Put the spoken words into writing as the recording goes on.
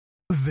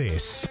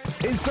This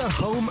is the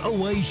Home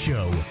Away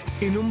Show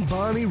in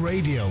Umbani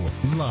Radio,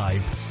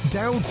 live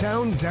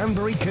downtown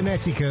Danbury,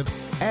 Connecticut,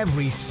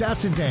 every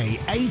Saturday,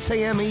 8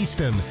 a.m.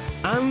 Eastern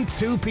and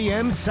 2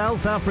 p.m.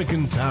 South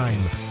African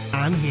time.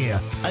 And here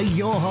are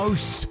your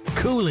hosts,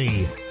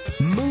 Cooley,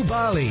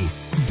 Mubali,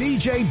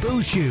 DJ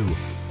Bushu,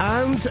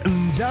 and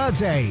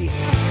Ndade.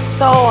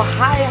 So,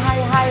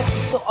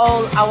 hi to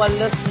all our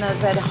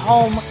listeners at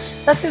home.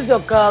 This is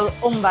your girl,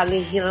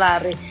 Umbali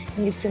Hilary.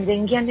 And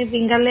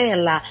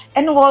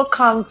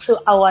welcome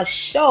to our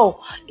show,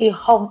 the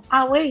Home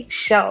Away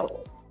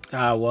Show.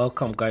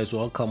 Welcome, guys.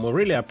 Welcome. We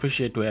really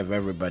appreciate to have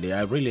everybody.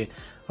 I really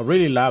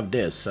love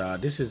this.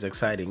 This is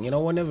exciting. You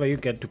know, whenever you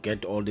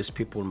get all these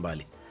people in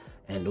Bali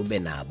and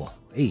Ubenabo,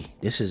 hey,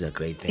 this is a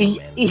great thing,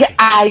 man. Yeah,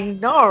 I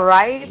know,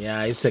 right?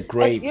 Yeah, it's a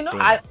great thing.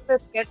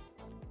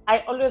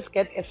 I always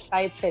get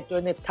excited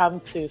when it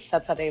comes to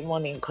Saturday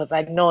morning because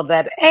I know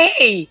that,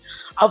 hey,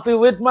 I'll be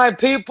with my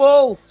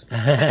people.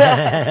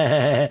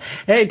 Hey,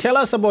 tell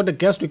us about the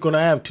guest we're going to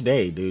have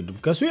today, dude,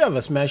 because we have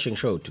a smashing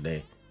show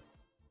today.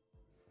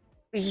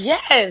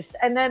 Yes,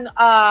 and then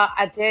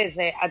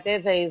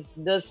Adeze is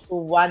this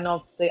one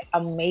of the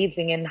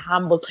amazing and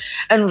humble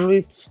and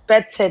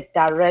respected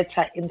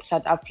director in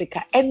South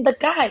Africa. And the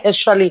guy,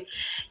 actually,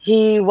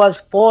 he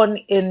was born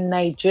in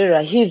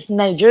Nigeria. He's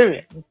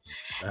Nigerian.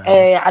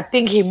 I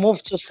think he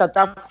moved to South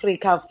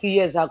Africa a few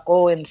years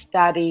ago and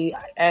studied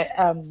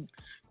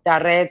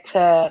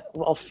director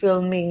or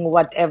filming,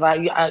 whatever.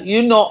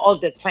 You know all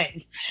the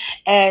things.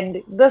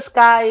 And this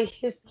guy,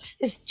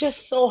 he's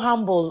just so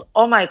humble.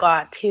 Oh my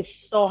God, he's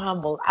so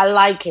humble. I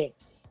like him.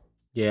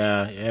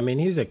 Yeah, I mean,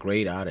 he's a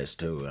great artist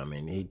too. I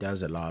mean, he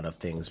does a lot of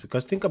things.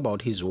 Because think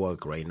about his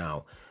work right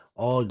now.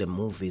 All the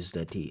movies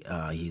that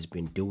he's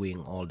been doing,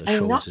 all the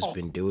shows he's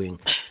been doing,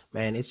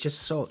 man, it's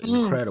just so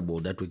incredible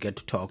that we get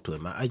to talk to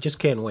him. I just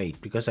can't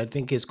wait because I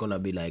think it's gonna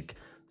be like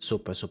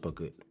super, super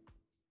good.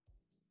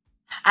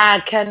 I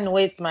can't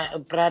wait, my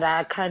brother.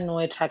 I can't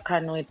wait.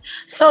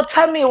 So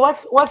tell me,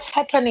 what's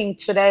happening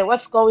today?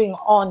 What's going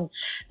on?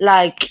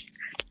 Like,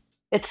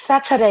 it's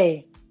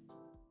Saturday.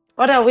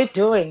 What are we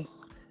doing?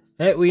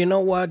 Hey, well, you know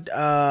what?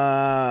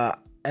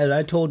 As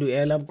I told you,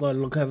 Elle, I'm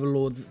gonna have a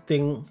little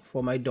thing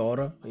for my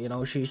daughter. You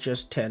know, she's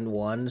just turned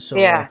 1, so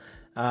yeah.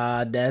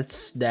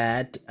 That's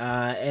that.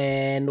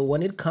 And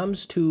when it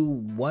comes to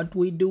what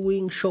we're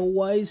doing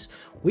show-wise,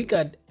 we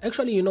got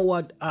actually. You know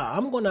what?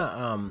 I'm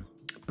gonna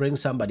bring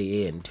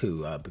somebody in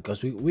too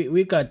because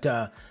we got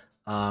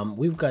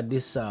we've got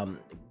this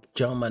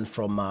gentleman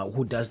from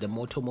who does the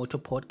Moto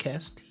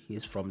podcast.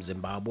 He's from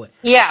Zimbabwe.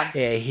 Yeah.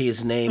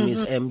 His name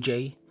is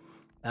MJ.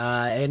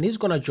 And he's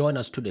gonna join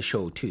us to the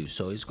show too.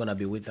 So he's gonna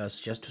be with us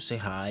just to say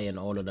hi and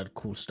all of that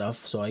cool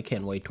stuff. So I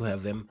can't wait to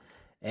have him.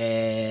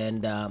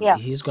 And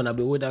he's gonna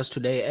be with us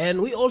today. And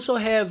we also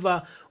have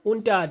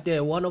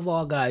Untate, one of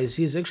our guys.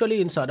 He's actually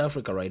in South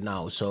Africa right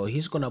now. So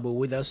he's gonna be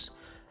with us.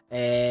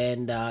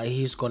 And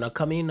he's gonna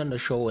come in on the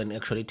show and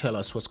actually tell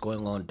us what's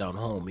going on down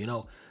home. You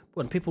know,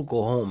 when people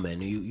go home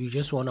and you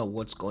just wonder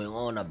what's going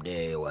on up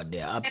there, what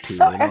they're up to.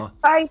 So you know,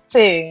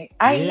 exciting.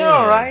 I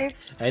know, right?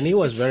 And he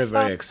was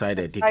very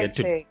excited. He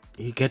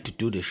get to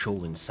do the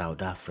show in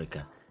South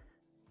Africa.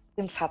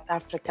 In South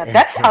Africa,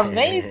 that's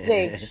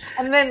amazing.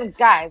 And then,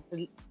 guys,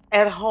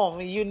 at home,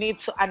 you need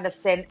to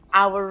understand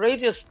our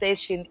radio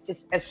station is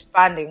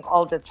expanding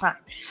all the time.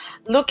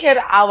 Look at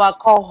our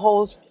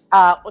co-host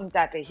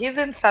Undate. He's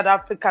in South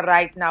Africa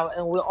right now,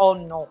 and we all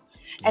know.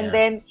 And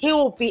then he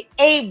will be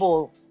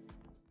able,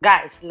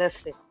 guys,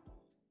 listen,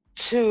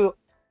 to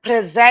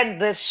present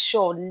this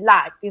show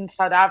live in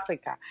South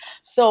Africa.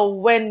 So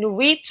when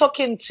we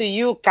talking to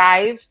you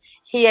guys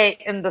here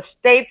in the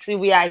States,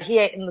 we are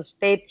here in the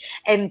States,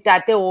 and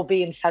that they will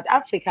be in South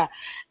Africa,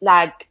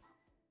 like,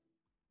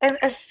 and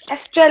it's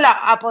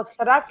about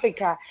South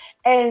Africa.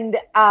 And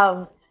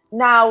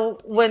now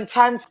when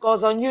times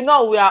goes on, you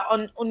know, we are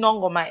on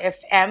Unongoma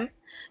FM.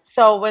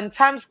 So when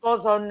times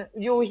goes on,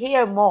 you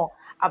hear more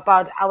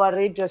about our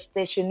radio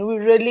station.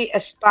 We're really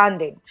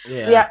expanding.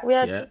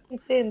 We're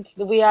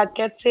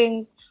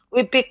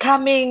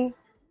becoming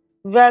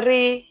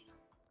very,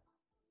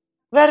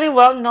 very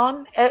well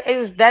known.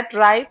 Is that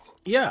right?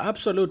 Yeah,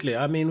 absolutely.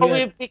 I mean,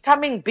 we're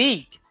becoming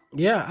big.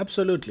 Yeah,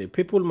 absolutely.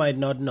 People might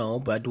not know,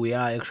 but we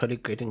are actually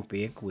getting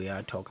big. We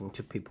are talking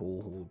to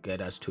people who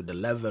get us to the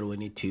level we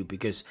need to,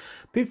 because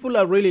people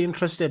are really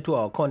interested to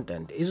our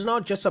content. It's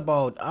not just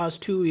about us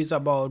two, it's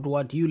about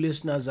what you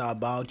listeners are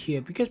about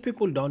here, because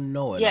people don't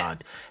know a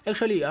lot.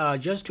 Actually,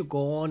 just to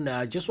go on,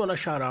 I just want to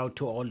shout out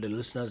to all the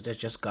listeners that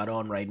just got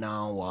on right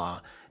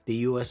now. The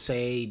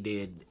USA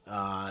did,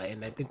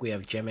 and I think we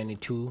have Germany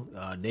too.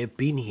 They've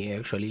been here,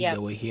 actually. They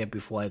were here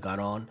before I got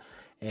on.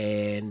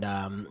 And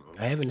I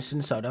haven't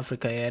seen South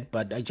Africa yet,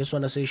 but I just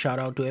want to say shout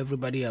out to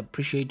everybody. I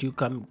appreciate you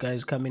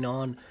guys coming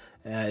on.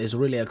 It's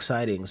really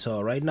exciting.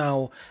 So right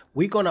now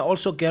we're gonna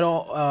also get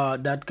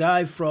that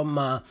guy from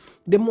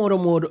the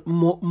Moto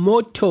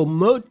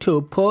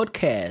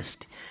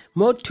podcast.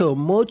 Moto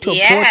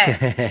Yes.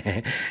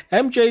 podcast.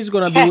 MJ is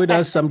gonna be with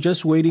us. I'm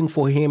just waiting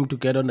for him to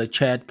get on the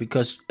chat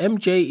because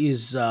MJ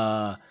is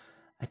I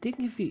think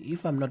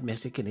if I'm not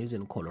mistaken, he's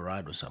in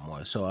Colorado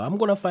somewhere. So I'm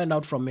gonna find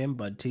out from him,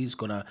 but he's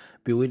gonna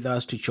be with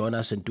us to join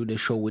us and do the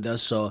show with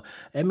us. So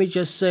let me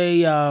just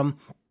say,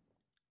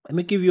 let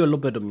me give you a little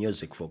bit of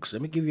music, folks.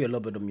 Let me give you a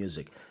little bit of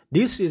music.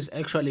 This is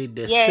actually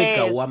the Sika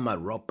Yes.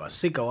 Wama Ropa.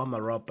 Sika Wama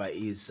Ropa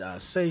is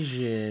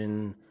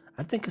session,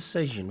 I think it's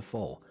session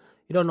 4.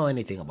 You don't know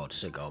anything about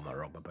Sika Wama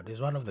Ropa, but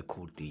he's one of the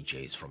cool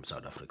DJs from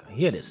South Africa.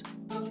 Hear this.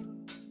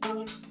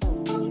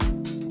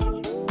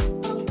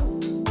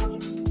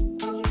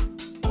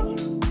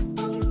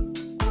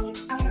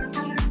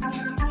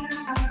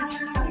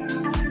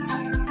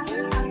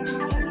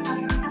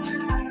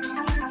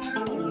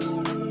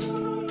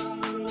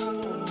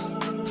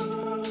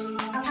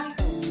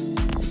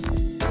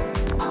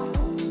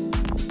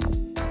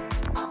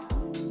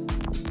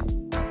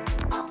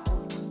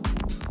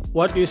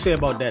 What do you say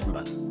about that,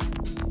 man?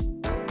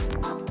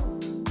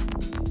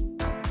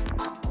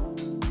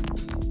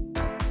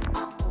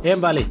 Hey,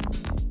 Mbali.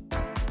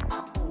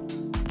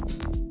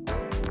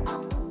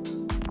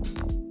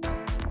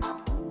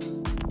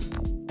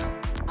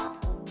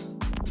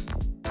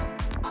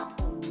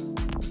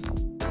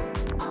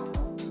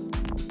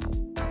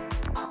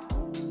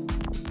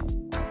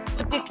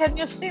 Okay, can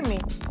you see me?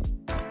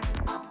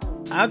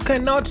 I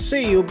cannot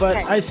see you, but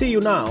Okay. I see you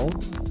now.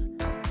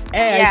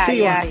 Hey, I Yeah, see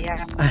you.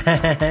 yeah.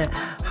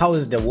 How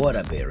is the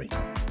waterberry?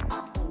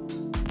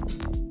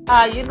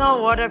 You know,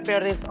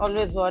 waterberry is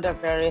always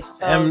waterberry.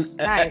 So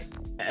nice.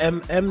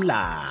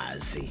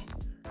 Mlazi.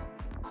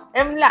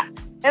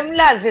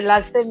 Emlazi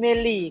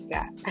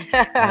lasemelika.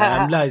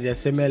 Mlazi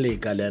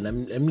yasemelika lena.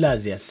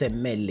 Mlazi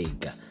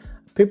yasemelika.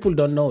 People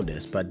don't know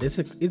this, but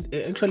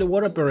actually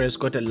Waterbury has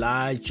got a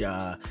large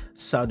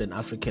Southern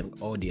African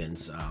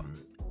audience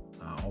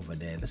over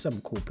there. There's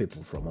some cool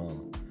people from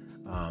home.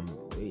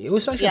 We're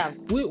such Yeah.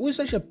 we're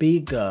such a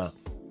big.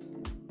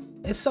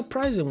 It's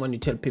surprising when you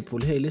tell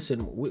people, "Hey,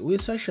 listen, we're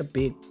such a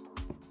big."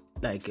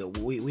 Like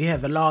we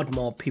have a lot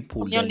more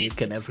people than you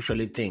can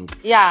actually think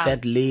Yeah.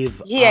 that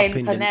live Here up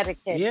in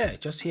Connecticut. yeah,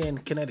 just here in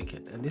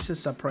Connecticut, and this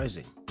is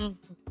surprising. Mm.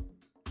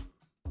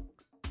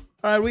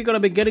 All right, we're gonna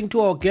be getting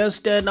to our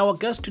guest, and our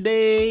guest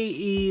today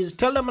is.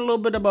 Tell them a little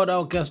bit about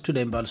our guest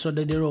today, but so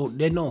that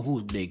they know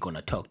who they're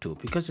gonna talk to,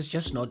 because it's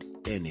just not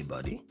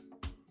anybody.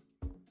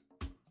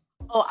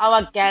 Oh,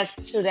 our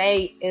guest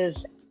today is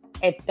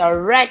a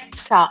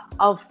director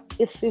of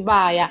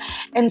Isibaya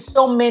and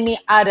so many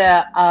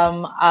other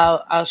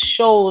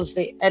shows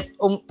at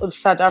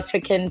South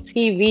African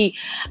TV.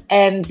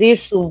 And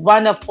this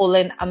wonderful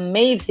and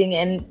amazing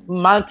and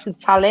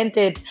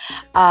multi-talented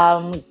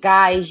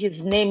guy,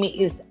 his name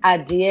is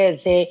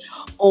Adieze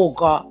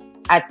Oga.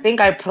 I think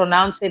I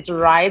pronounced it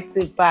right,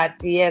 but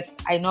yes,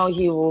 I know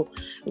he will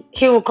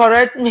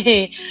correct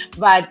me.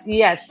 But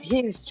yes,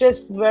 he's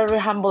just very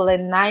humble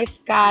and nice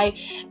guy.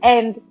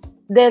 And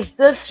there's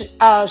this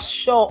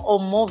show or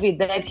movie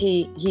that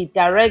he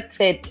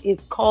directed.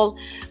 It's called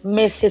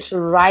Mrs.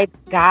 Right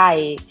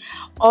Guy.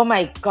 Oh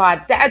my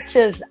God, that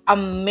is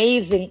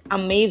amazing,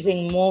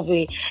 amazing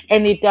movie.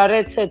 And he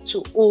directed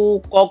to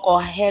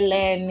Gogo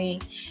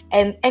Heleni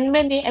and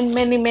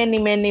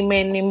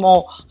many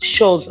more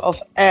shows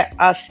of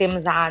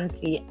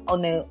Simzansi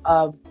on a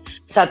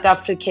South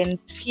African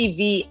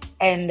TV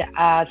and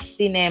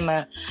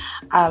cinema.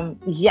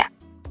 Yeah.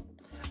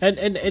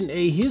 And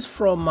he's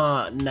from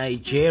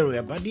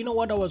Nigeria, but you know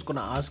what I was gonna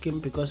ask him,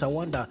 because I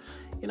wonder,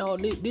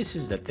 this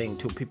is the thing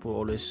too. People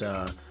always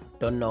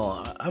don't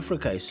know.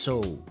 Africa is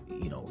so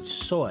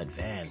so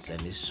advanced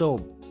and it's so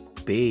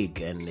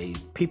big, and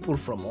people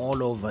from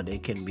all over, they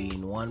can be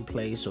in one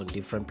place or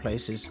different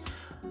places.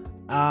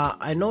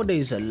 I know there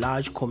is a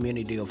large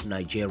community of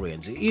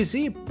Nigerians. Is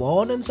he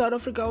born in South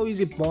Africa or is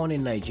he born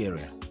in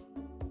Nigeria?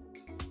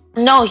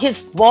 No, he's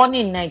born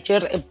in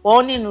Nigeria,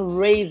 born and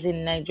raised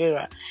in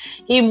Nigeria.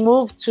 He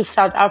moved to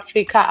South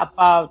Africa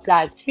about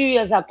like few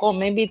years ago,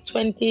 maybe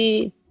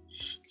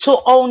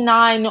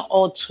 2009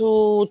 or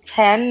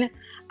 2010.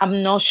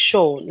 I'm not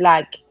sure.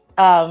 Like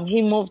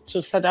he moved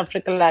to South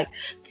Africa like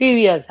few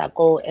years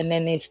ago, and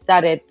then he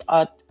started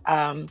at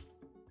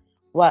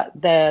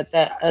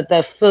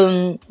the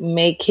film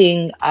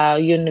making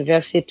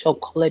university or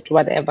college,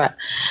 whatever.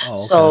 Oh,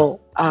 okay. So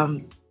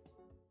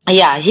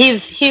yeah,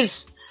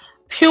 he's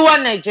pure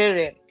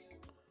Nigerian.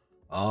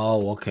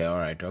 Oh, okay, all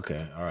right.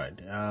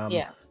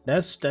 Yeah.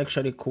 That's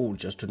actually cool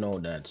just to know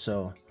that.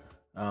 So,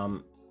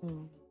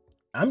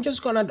 Mm.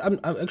 I'm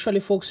actually,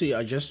 folks,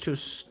 here just to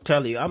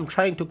tell you, I'm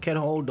trying to get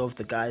hold of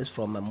the guys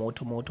from a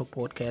Moto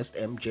podcast,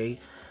 MJ.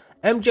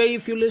 MJ,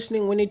 if you're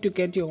listening, we need to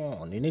get you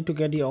on. You need to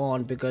get you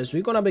on because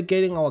we're gonna be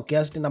getting our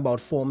guest in about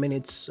 4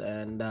 minutes,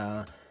 and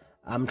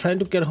I'm trying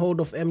to get hold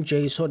of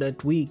MJ so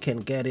that we can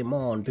get him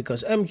on,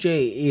 because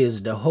MJ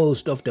is the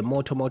host of the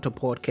Moto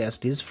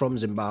podcast. He's from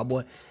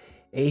Zimbabwe.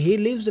 He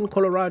lives in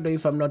Colorado,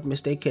 if I'm not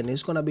mistaken.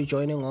 He's going to be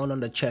joining on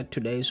the chat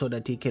today so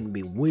that he can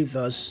be with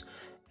us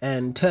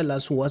and tell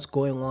us what's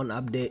going on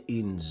up there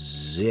in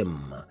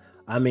Zim.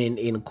 I mean,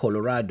 in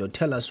Colorado.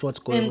 Tell us what's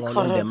in going on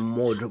the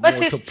Colorado. But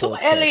Moto it's too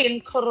early podcast.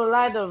 in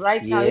Colorado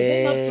right now. Is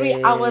it not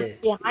 3 hours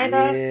Yeah, behind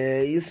us?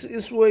 yeah,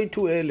 it's way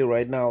too early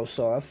right now,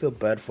 so I feel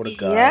bad for the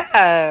guy.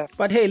 Yeah.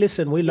 But hey,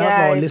 listen, we love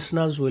Yeah. our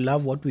listeners. We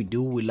love what we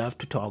do. We love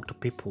to talk to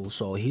people,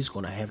 so he's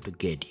gonna have to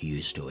get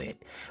used to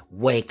it.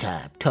 Wake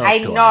up, I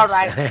talk to know, us.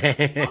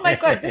 right? Oh my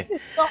God, this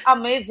is so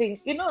amazing.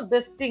 You know,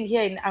 this thing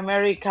here in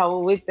America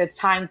with the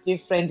time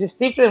difference is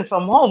different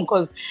from home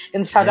because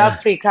in South Yeah,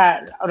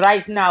 Africa,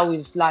 right now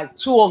is like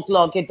 2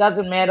 o'clock. It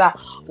doesn't matter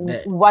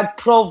that, what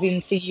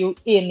province you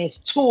in, it's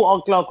 2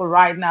 o'clock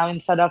right now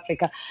in South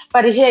Africa.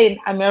 But here in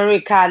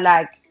America,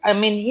 like, I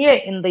mean, here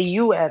in the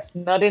US,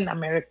 not in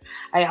America,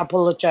 I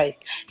apologize.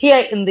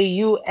 Here in the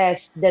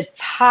US, the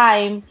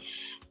time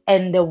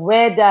and the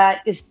weather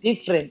is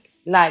different.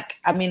 Like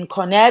I'm in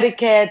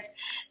Connecticut,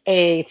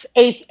 it's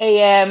 8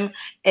 a.m.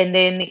 and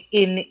then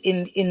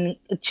in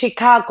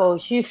Chicago,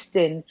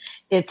 Houston,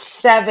 it's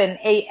 7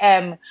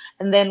 a.m.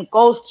 and then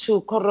goes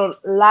to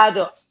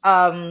Colorado,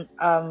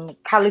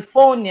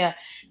 California,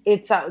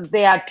 it's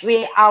they are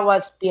 3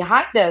 hours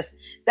behind us.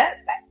 That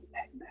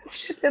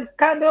shit is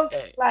kind of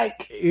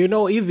like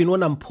even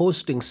when I'm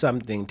posting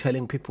something,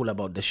 telling people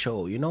about the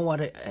show, you know what?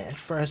 At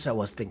first, I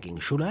was thinking,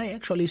 should I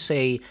actually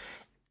say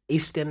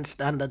Eastern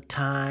Standard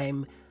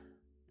Time,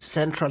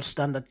 Central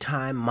Standard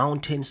Time,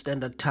 Mountain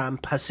Standard Time,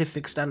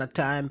 Pacific Standard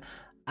Time?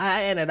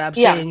 I ended up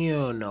yeah, saying,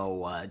 you know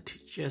what?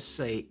 Just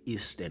say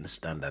Eastern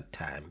Standard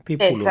Time.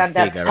 People it's will at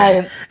that figure it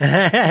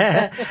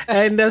time. out.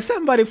 And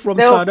somebody from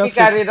They'll South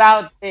figure Africa, it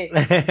out.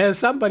 Eh.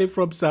 somebody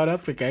from South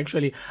Africa,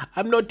 actually,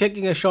 I'm not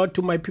taking a shot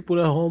to my people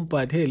at home,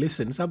 but hey,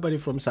 listen, somebody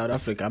from South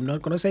Africa, I'm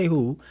not going to say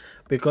who,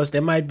 because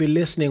they might be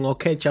listening or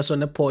catch us on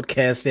the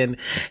podcast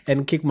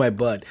and kick my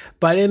butt.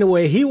 But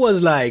anyway, he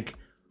was like,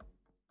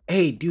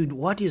 hey, dude,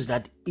 what is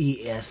that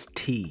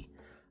EST?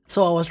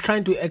 So I was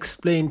trying to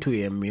explain to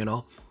him,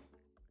 Yeah.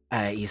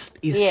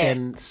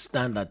 Eastern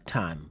Standard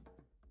Time.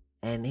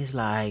 And he's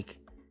like,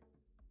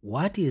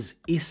 what is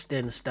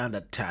Eastern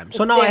Standard Time?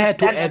 So now I Eastern had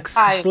to Standard Time.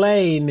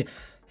 explain.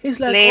 He's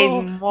like, oh,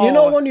 Explain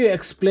more. when you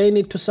explain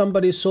it to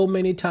somebody so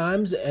many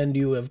times and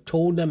you have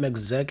told them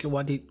exactly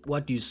what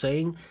you're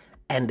saying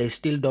and they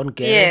still don't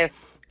get it, Yes.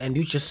 and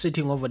you're just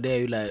sitting over there,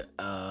 you're like,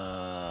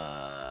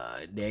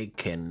 they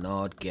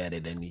cannot get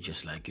it. And you're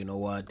just like, you know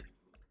what?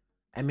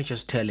 Let me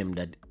just tell him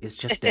that it's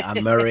just the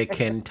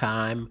American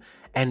time.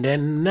 And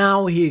then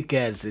now he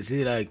gets it.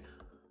 He's like,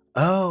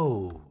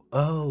 oh,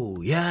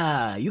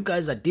 yeah, you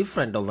guys are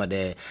different over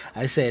there.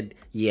 I said,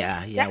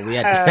 yeah, we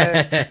are.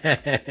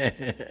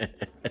 Yeah.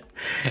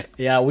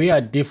 Yeah, we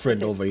are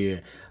different over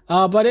here.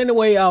 But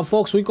anyway,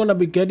 folks, we're gonna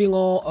be getting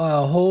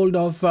a hold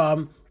of.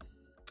 I'm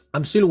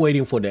still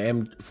waiting for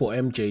for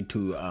MJ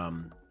to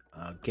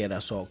get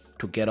us all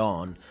to get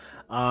on.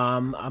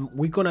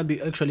 We're gonna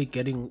be actually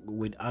getting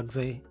with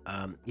Adze.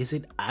 Is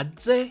it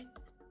Adze?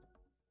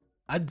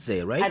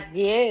 Adze, right?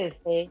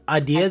 Adiese. Adieze?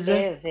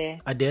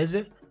 Adiese.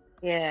 Adeze?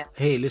 Yeah.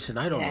 Hey, listen,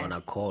 I don't Yeah. want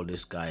to call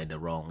this guy the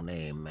wrong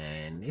name,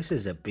 man. This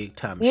is a big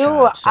time You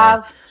shot. So,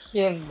 ask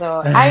him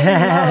though. I know.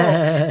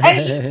 And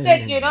he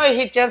said,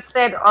 he just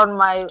said on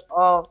my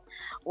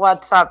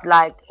WhatsApp,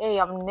 like, hey,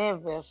 I'm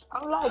nervous.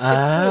 I'm like,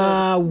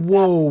 dude,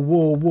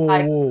 whoa,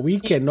 like, whoa. We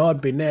cannot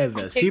be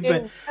nervous.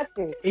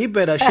 exactly. He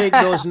better shake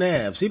those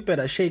nerves. He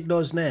better shake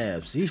those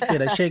nerves. He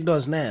better shake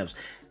those nerves.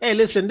 Hey,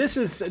 listen, this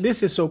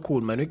is so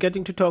cool, man. We're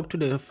getting to talk to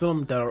the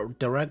film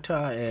director,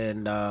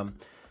 and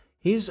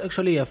he's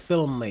actually a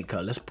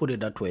filmmaker. Let's put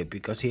it that way,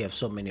 because he has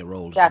so many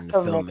roles in That's the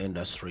so film much.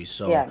 industry.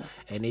 So, Yeah.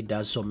 and he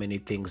does so many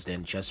things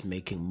than just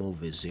making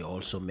movies. He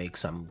also makes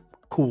some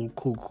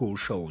cool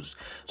shows.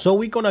 So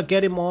we're gonna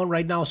get him on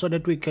right now so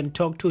that we can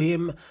talk to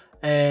him.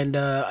 And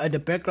at the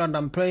background,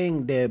 I'm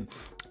playing the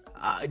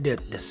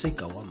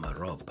Sika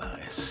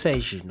Wamaroba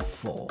Session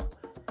 4.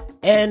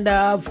 And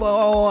for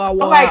Oh our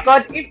my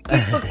God, if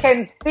people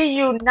can see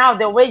you now,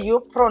 the way you're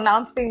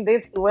pronouncing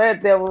this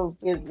word, they will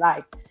be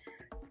like,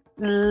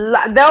 they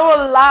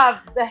will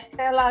laugh the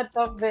hell out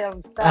of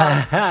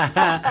themselves.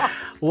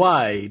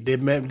 why the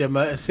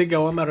Sika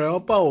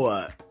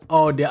Wamaroba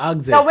or the The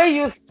accent? way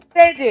you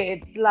said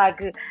it,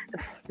 like,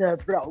 your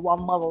lips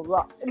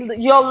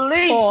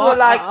Oh, were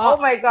like, oh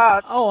my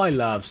God. I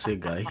love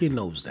Sega. He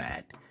knows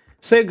that.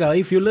 Sega,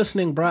 if you're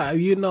listening, bro,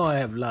 you know I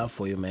have love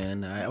for you,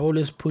 man. I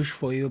always push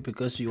for you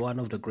because you're one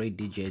of the great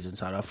DJs in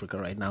South Africa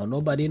right now.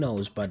 Nobody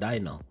knows, but I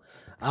know.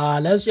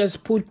 Let's just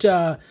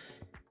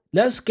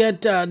let's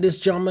get this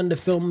gentleman, the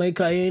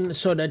filmmaker, in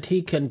so that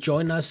he can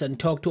join us and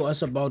talk to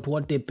us about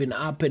what they've been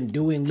up and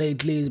doing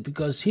lately,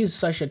 because he's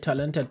such a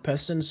talented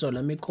person. So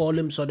let me call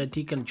him so that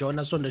he can join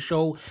us on the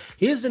show.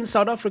 He's in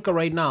South Africa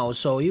right now,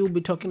 so he will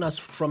be talking to us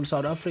from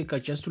South Africa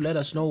just to let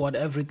us know what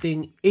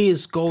everything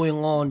is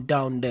going on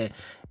down there.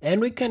 And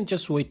we can't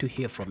just wait to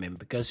hear from him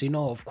because,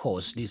 of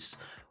course,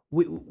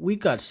 we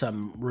got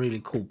some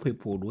really cool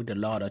people with a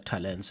lot of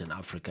talents in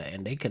Africa,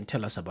 and they can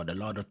tell us about a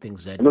lot of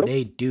things that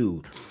they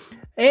do.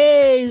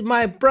 Hey,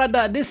 my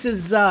brother, this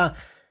is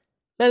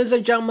ladies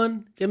and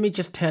gentlemen, let me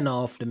just turn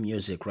off the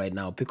music right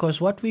now,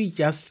 because what we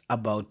just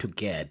about to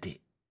get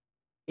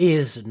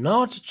is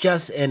not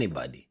just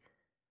anybody.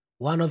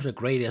 One of the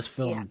greatest Yeah.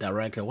 film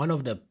director, one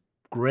of the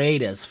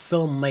greatest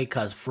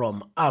filmmakers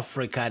from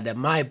Africa. That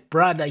my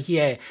brother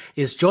here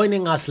is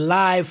joining us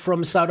live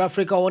from South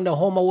Africa on the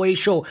Home Away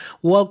show.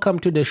 Welcome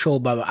to the show,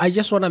 Baba. I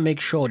just want to make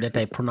sure that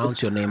I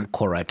pronounce your name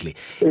correctly.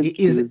 Thank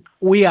Is you.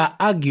 we are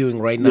arguing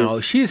right Yes. now.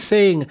 She's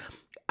saying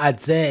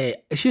Adze.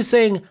 She's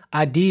saying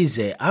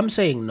Adize. I'm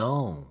saying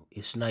no.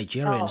 It's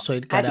Nigerian, No, so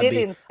it I gotta be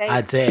didn't say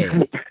that.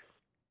 Adze.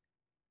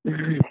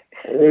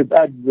 It's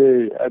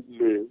Adley.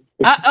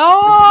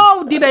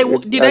 Did I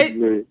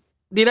Adley.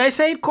 did I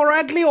say it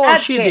correctly or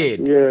she Adze.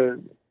 did? Yeah,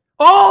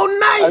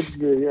 Oh, nice.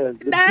 Adley, yes.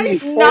 The T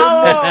is Nice.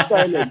 almost No.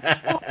 silent.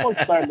 Almost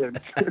silent.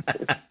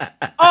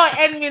 Oh,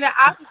 and Mina,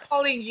 I'm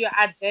calling you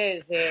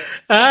Adeze.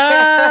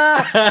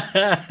 Ah.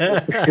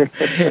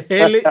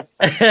 Eli-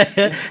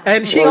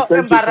 and she Well, So thank you for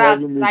embarrassed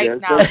having me, right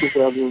guys. now. Thank you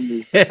for having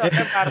me. So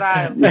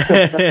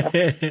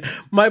embarrassed.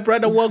 My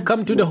brother,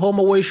 welcome to the Home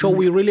Away Show.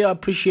 We really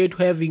appreciate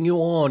having you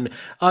on.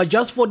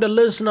 Just for the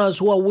listeners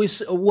who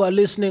are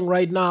listening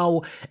right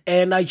now,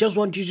 and I just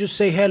want you to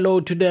say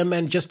hello to them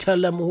and just tell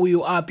them who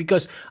you are,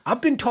 because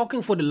I've been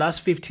talking for the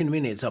last 15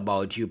 minutes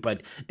about you,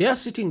 but they are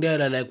sitting there,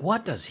 they're like,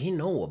 what does he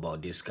know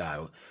about this guy?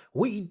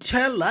 We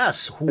tell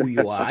us who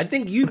you are. I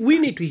think we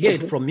need to hear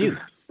it from you.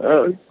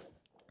 Uh,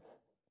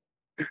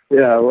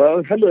 yeah,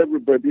 well, hello,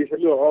 everybody.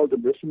 Hello, all the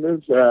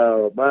listeners.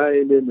 My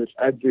name is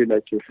Adley,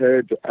 like you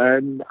heard,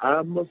 and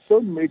I'm a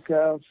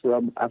filmmaker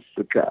from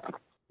Africa.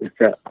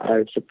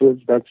 I suppose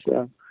that's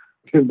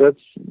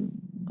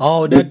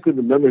Oh, that basically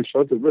the long and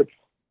short of it.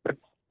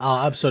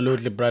 Oh,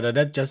 absolutely, brother.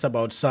 That just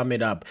about sum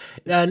it up.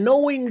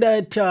 Knowing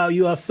that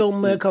you are a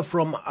filmmaker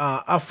from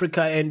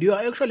Africa and you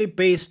are actually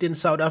based in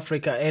South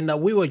Africa, and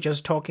we were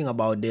just talking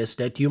about this,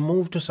 that you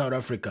moved to South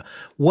Africa.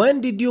 When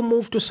did you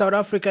move to South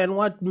Africa and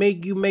what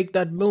made you make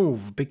that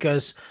move?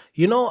 Because,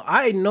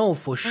 I know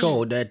for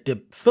sure that the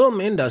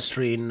film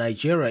industry in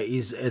Nigeria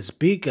is as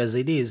big as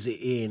it is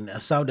in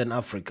Southern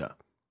Africa.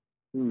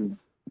 Hmm.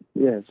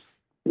 Yes,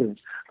 yes.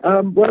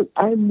 Well,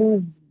 I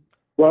moved.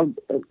 Well,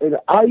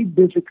 I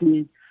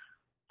basically,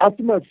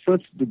 after my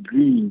first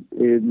degree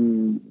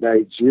in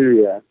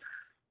Nigeria,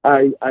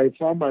 I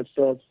found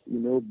myself,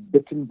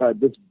 bitten by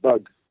this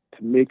bug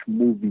to make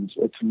movies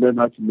or to learn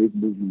how to make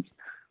movies,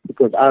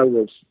 because I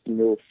was,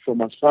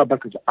 from as far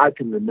back as I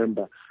can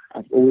remember,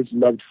 I've always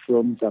loved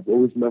films. I've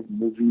always loved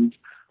movies.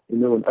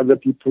 When other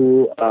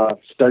people are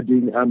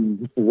studying,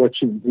 I'm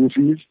watching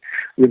movies.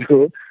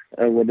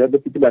 And when other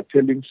people are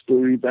telling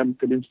stories, I'm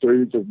telling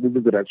stories of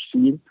movies that I've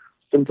seen.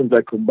 Sometimes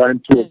I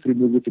combine two or three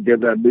movies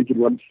together and make it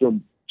one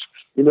film.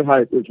 You know how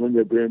it is when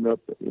you're growing up,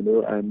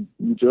 and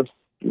you just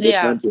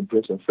Yeah. trying to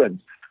impress your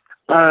friends.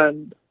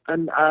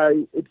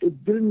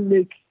 It didn't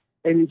make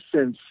any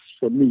sense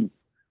for me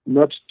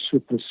not to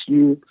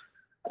pursue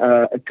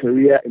a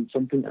career in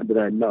something that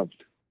I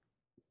loved.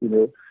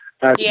 Growing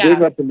Yeah.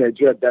 up in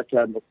Nigeria at that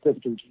time, of course,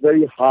 it was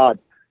very hard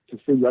to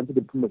say you wanted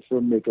to become a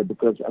filmmaker,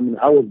 because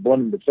I was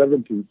born in the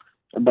 70s,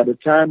 and by the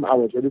time I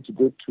was ready to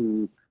go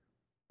to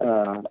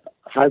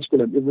high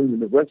school and even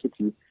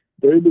university,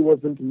 there really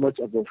wasn't much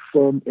of a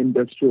film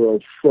industry or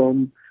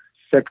film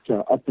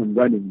sector up and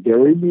running. There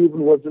really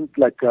even wasn't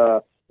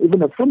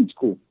even a film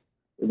school,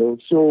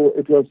 So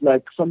it was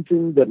like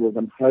something that was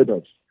unheard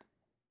of.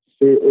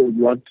 Say, oh,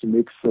 you want to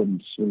make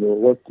films,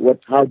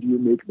 how do you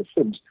make the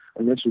films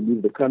unless you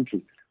leave the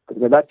country?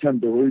 Because at that time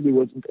there really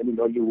wasn't any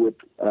Hollywood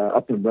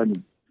up and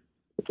running.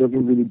 It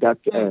wasn't really that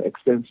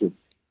extensive.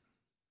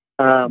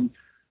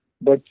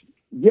 But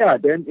yeah,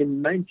 then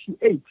in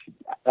 '98,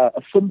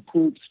 a film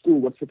school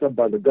was set up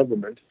by the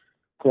government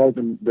called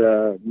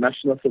the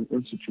National Film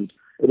Institute.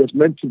 It was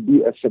meant to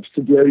be a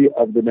subsidiary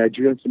of the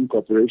Nigerian Film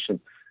Corporation.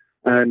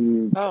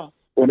 And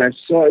when I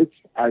saw it,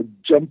 I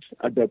jumped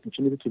at the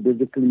opportunity to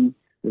basically,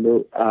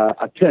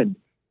 attend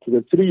to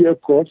the 3-year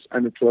course,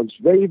 and it was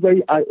very,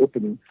 very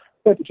eye-opening,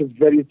 but it was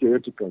very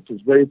theoretical. It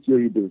was very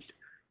theory-based.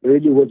 There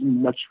really wasn't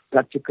much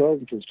practical.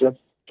 It was just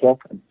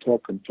talk and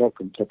talk and talk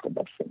and talk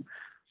about film.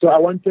 So I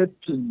wanted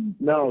to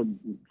now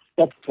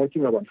stop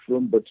talking about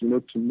film, but,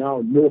 to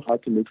now know how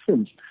to make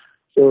films.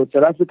 So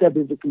South Africa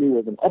basically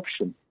was an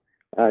option.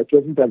 It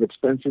wasn't as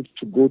expensive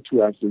to go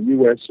to as the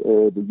US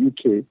or the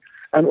UK.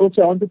 And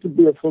also I wanted to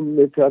be a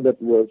filmmaker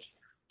that was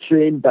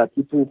trained by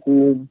people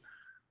whom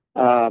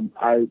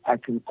I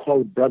can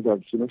call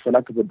brothers, for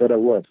lack of a better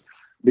word.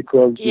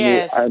 Because,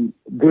 I'm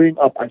growing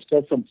up, I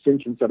saw some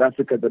things in South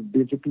Africa that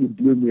basically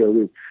blew me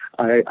away.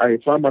 I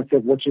found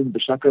myself watching the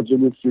Shaka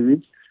Zulu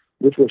series,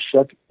 which was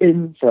shot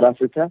in South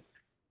Africa,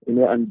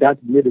 and that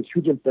made a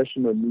huge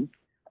impression on me.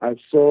 I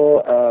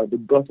saw The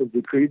Gods of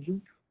the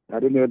Crazy. I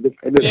don't know if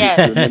any of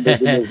you remember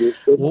any of those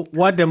films.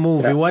 What the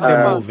movie? Yeah, What the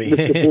movie?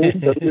 Mr. Boone, I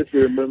don't know if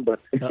you remember.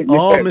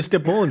 Oh,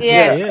 Mr. Boone.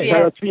 Yes, Yeah.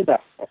 yes. Sarafina.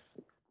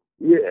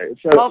 Yeah,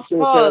 Of course.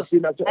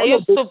 Sarafina. So I all of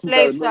used those to things I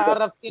play remember.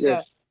 Sarafina.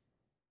 Yes,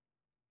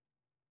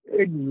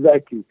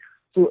 exactly.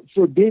 So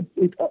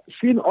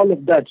seeing all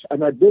of that,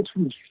 and those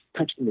films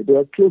touched me. They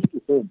were close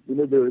to home. They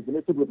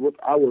resonated with what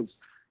I was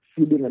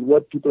feeling and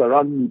what people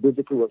around me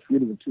basically were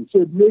feeling too.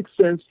 So it makes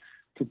sense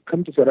to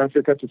come to South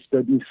Africa to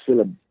study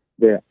film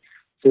there.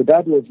 So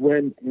that was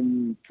when,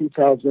 in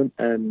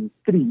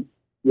 2003,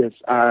 yes,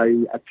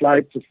 I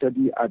applied to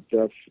study at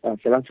the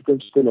South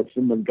African School of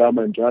Film and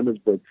Drama in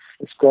Johannesburg.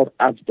 It's called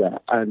AFDA,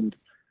 and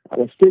I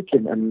was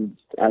taken, and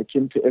I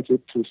came to SA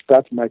to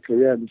start my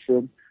career in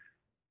film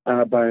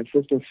by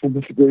first and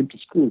foremost going to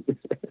school.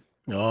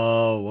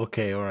 Oh,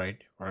 okay, all right,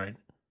 all right.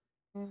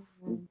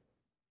 Mhm.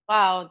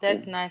 Wow,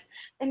 that's nice.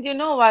 And you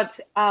know what?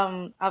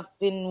 I've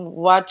been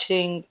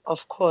watching,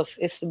 of course,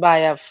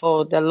 Isibaya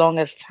for the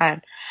longest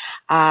time.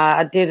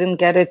 I didn't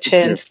get a Yes.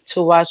 chance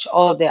to watch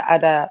all the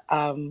other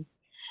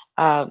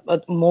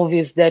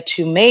movies that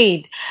you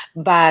made,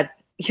 but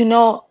when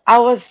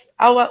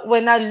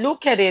I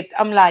look at it,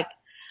 I'm like,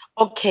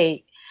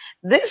 okay,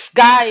 this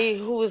guy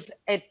who's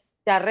a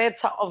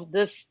director of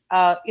this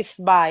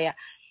Isbaya,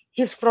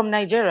 he's from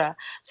Nigeria.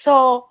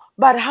 So,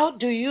 but how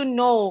do you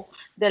know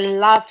the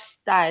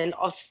lifestyle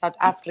of South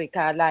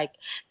Africa, like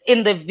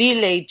in the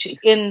village,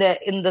 in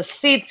the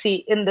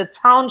city, in the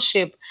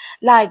township,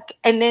 like,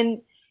 and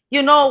then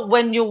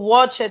when you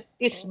watch it,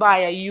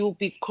 Isbaya, you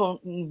be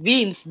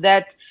convinced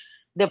that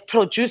the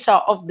producer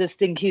of this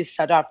thing is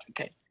South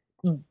African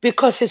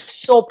because it's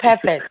so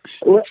perfect.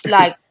 Well, It's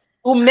like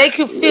will make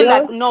you feel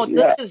like, well, no, this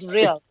yeah, is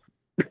real.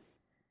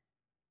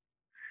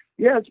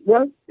 yes.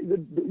 Well,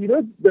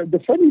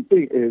 the funny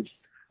thing is,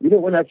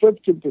 when I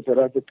first came to South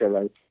Africa,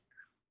 right,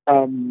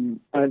 and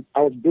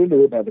I was blown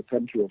away by the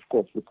country, of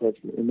course, because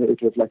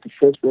it was like a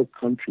first world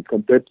country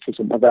compared to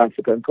some other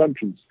African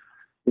countries.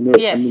 I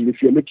Yes, mean,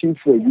 if you're looking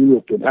for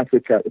Europe in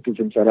Africa, it is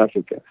in South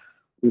Africa.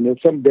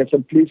 There's some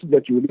places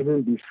that you will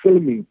even be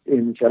filming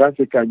in South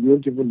Africa and you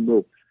won't even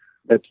know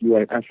that you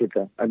are in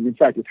Africa. And in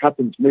fact, it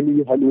happens.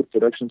 Many Hollywood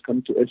productions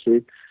come to SA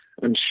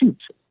and shoot,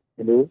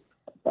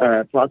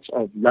 parts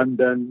of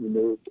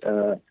London,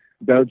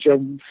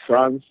 Belgium,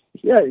 France,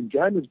 here in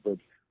Johannesburg.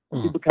 And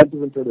Mm. people can't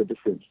even tell the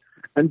difference.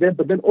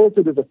 But then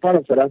also there's a part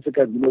of South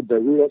Africa, the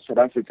rural South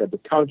Africa, the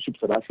township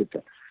South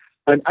Africa.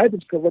 And I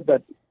discovered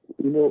that,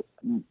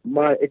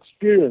 my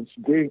experience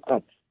growing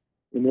up,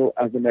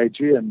 as a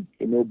Nigerian,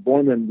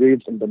 born and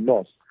raised in the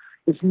north,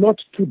 is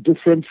not too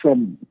different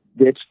from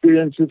the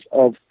experiences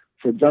of,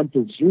 for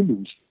example,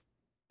 Zulus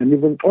and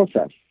even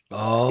Xhosas.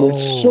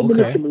 There's so Oh,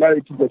 many okay.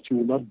 similarities that you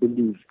will not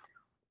believe.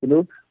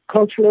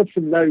 Cultural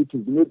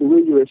similarities, the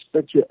way you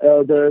respect your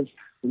elders,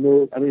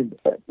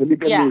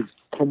 polygamy yeah. is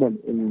common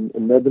in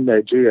northern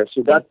Nigeria.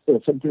 So that's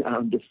something I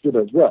understood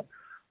as well.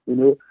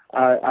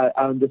 I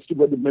understood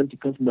what it meant to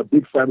come from a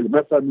big family.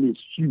 My family is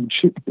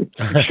huge.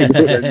 If you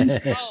know what I mean.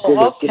 There Oh,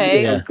 were so many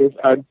okay. Yeah. uncles,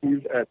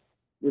 aunties, and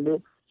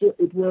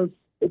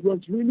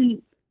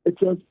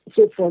so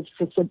so for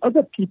some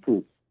other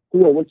people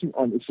who are working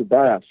on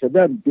Isibaya, for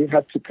them they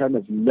had to kind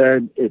of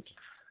learn it.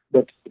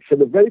 But for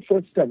the very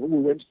first time when we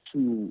went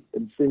to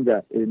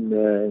Msinga in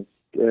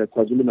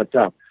KwaZulu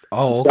Natal to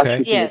Oh, start okay.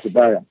 shooting Yes.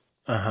 Isibaya,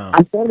 Uh-huh.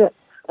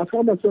 I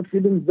found myself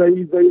feeling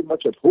very, very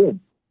much at home.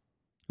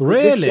 It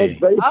just felt Really?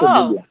 very Oh,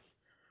 familiar.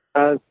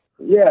 And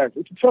yeah,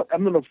 it felt,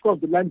 of course,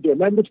 the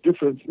language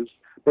differences,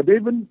 but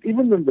even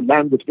in the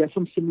language, there's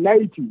some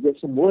similarities. There's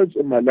some words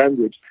in my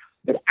language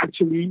that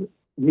actually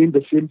mean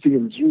the same thing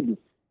in Zulu.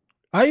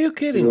 Are you You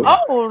kidding know, me?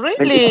 oh,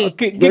 and it's really?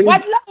 Give, very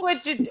What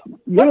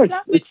yes.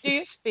 language do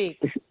you speak?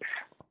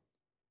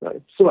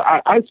 Right. So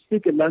I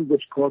speak a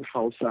language called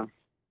Hausa,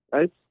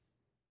 right?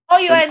 Oh,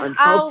 you're an And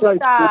Hausa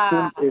is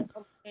Hausa. spoken in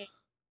Okay.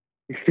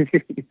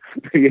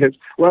 yes.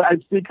 Well, I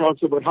speak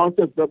Hausa, but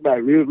Hausa is not my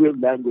real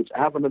language. I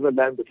have another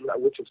language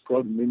which is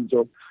called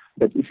Minjo.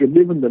 But if you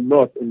live in the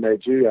north in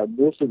Nigeria,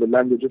 most of the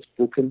languages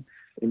spoken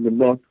in the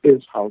north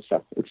is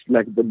Hausa. It's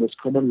like the most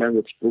common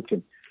language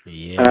spoken.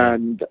 yeah.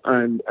 And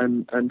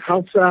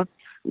Hausa,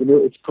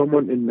 it's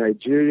common in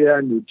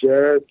Nigeria,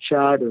 Niger,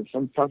 Chad, and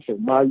some parts of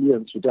Mali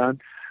and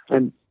Sudan.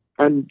 And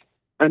and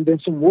and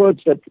there's some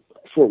words that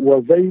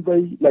were very,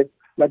 very like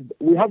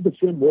we have the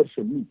same word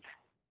for meat.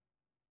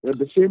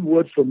 The same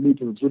word for meat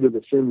in Zulu,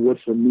 the same word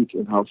for meat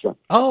in Hausa.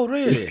 Oh,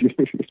 really?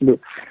 You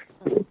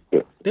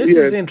This is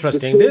yes, the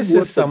interesting. same This is word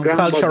for some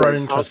grandmother cultural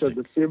in Hausa,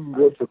 interesting. the same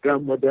word for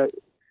grandmother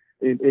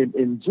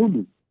in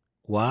Zulu.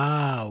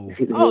 Wow.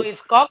 You Oh, know,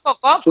 it's Coco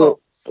so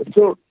Coco.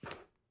 so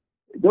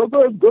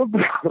go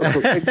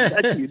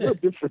exactly no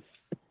difference.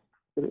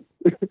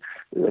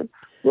 Yeah.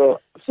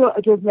 Well, so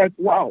it was like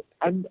wow,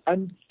 and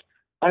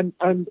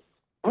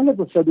all of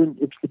a sudden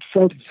it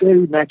felt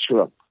very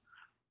natural.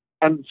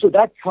 And so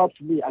that helped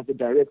me as a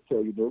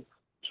director,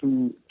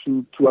 to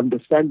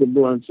understand the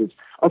nuances.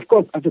 Of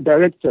course, as a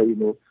director,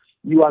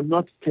 you are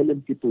not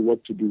telling people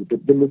what to do.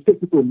 The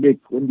mistake people make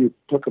when they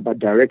talk about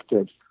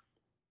directors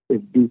is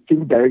they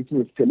think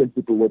directing is telling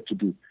people what to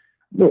do.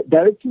 No,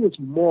 directing is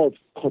more of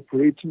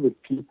cooperating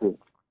with people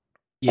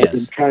in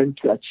Yes. trying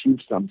to achieve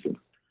something.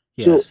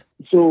 So, Yes.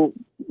 so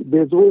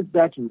there's always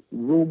that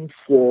room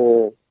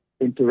for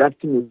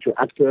interacting with your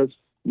actors.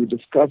 You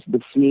discuss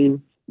the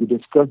scene, you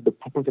discuss the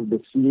purpose of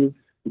the scene,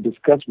 you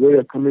discuss where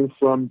you're coming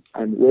from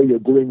and where you're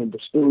going in the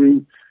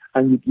story,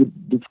 and you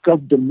discuss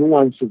the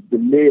nuances, the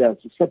layers,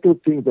 the subtle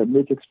things that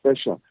make it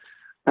special.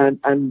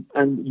 and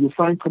you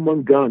find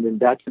common ground in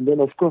that, and then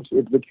of course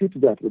execute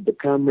that with the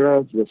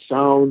cameras, the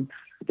sound,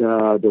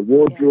 the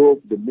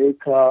wardrobe, the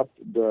makeup,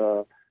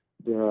 the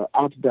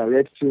art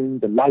directing,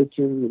 the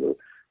lighting,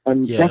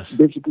 and that's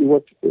basically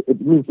what it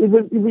means.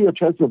 Even your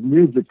choice of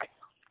music,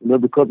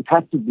 because it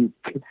has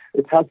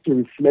to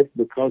reflect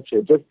the culture.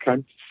 It just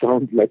can't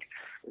sound like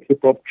a hip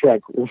hop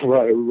track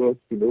over a rock,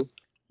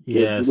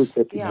 Yes,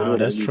 no,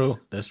 that's true.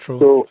 That's true.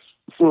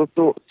 So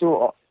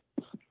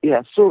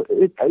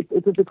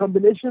it is a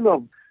combination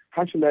of,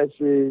 how shall I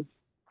say,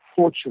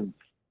 fortune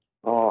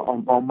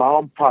on my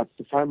own part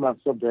to find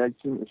myself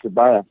directing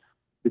Isibaya,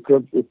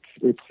 because it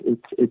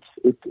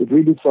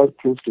really felt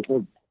close to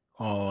home.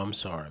 Oh, I'm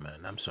sorry,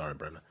 man. I'm sorry,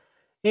 brother.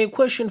 A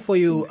question for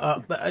you,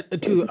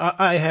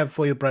 I have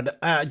for you, brother,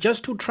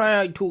 just to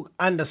try to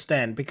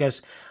understand,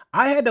 because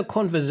I had a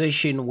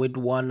conversation with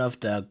one of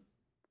the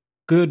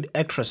good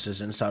actresses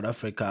in South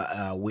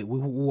Africa, who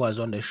was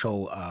on the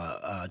show,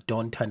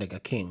 Dawn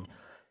Tandega King,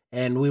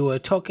 and we were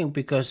talking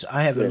because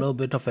I have a little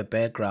bit of a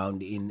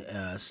background in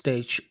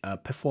stage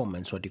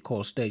performance, what you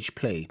call stage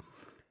play,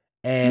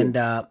 and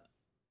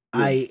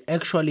I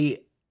actually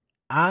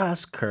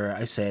asked her.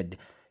 I said,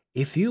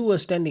 if you were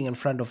standing in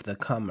front of the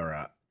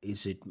camera,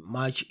 is it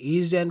much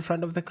easier in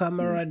front of the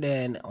camera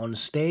than on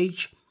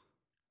stage?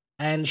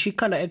 And she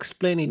kind of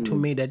explained it to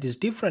me that it's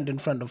different in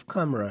front of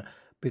camera,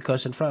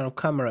 because in front of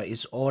camera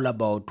is all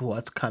about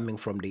what's coming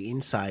from the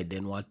inside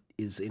and what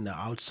is in the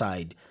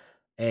outside.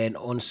 And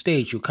on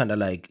stage, you kind of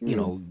like,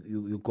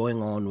 you're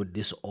going on with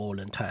this whole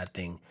entire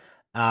thing,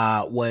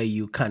 where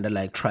you kind of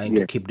like trying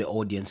to keep the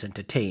audience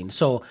entertained.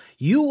 So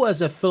you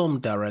as a film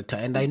director,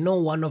 and I know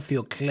one of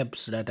your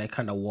clips that I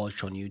kind of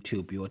watched on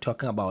YouTube, you were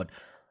talking about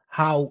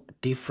how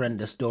different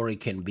the story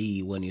can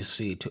be when you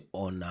see it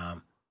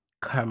on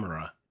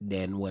camera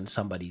than when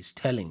somebody's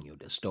telling you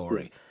the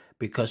story.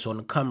 Because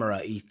on camera,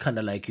 it kind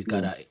of like you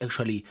gotta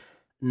actually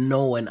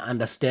know and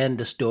understand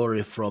the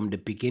story from the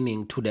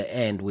beginning to the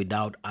end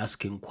without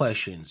asking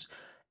questions.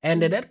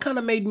 And that kind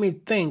of made me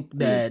think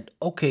that,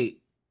 okay,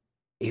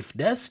 if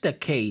that's the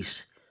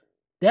case,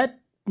 that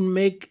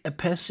make a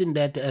person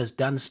that has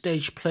done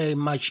stage play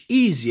much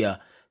easier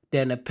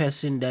than a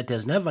person that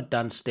has never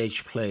done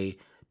stage play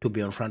to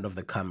be in front of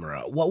the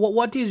camera.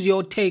 What is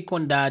your take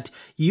on that?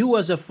 You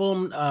as a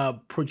film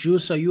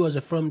producer, you as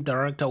a film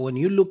director, when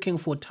you're looking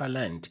for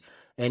talent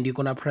and you're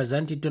going to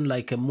present it in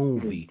like a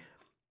movie,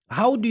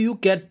 how do you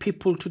get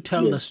people to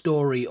tell the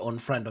story on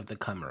front of the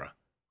camera?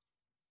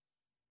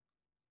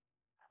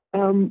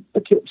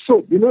 Okay,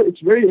 so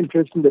it's very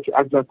interesting that you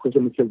asked that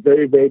question. It's a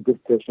very, very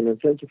good question, and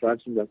thank you for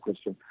asking that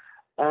question.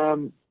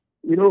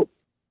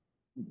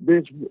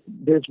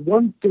 There's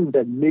one thing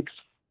that makes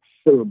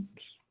films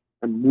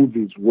and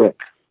movies work.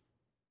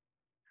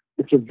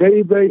 It's a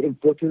very, very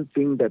important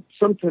thing that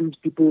sometimes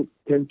people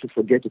tend to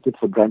forget to take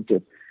for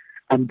granted,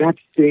 and that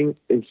thing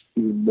is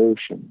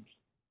emotions.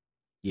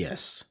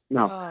 Yes.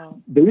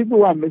 Now, the reason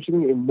why I'm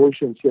mentioning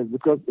emotions here is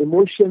because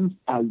emotions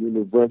are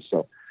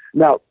universal.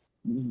 Now,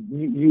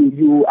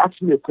 you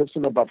asked me a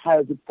question about how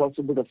is it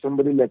possible that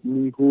somebody like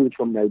me who is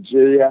from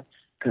Nigeria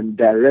can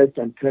direct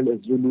and tell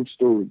a Zulu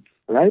story,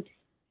 right?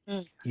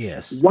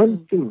 Yes.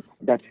 One thing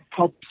that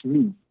helps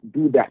me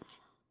do that,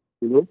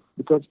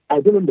 because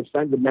I don't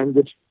understand the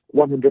language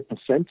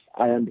 100%.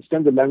 I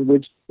understand the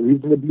language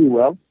reasonably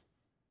well.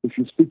 If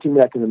you speak to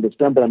me, I can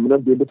understand, but I may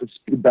not be able to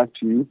speak back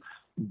to you.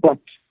 But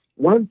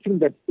one thing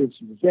that is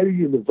very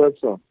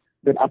universal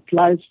that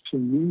applies to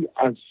me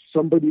as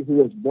somebody who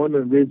was born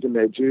and raised in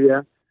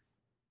Nigeria,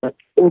 but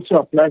also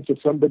applies to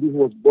somebody who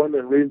was born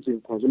and raised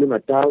in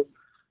KwaZulu-Natal,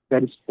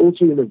 that is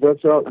also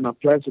universal and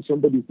applies to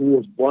somebody who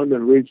was born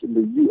and raised in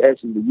the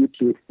US and the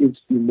UK, is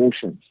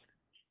emotions.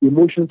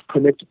 Emotions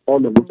connect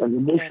all of it, and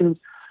emotions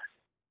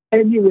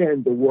anywhere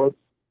in the world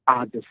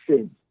are the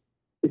same.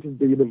 It is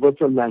the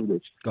universal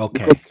language.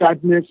 Okay. Because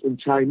sadness in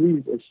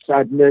Chinese is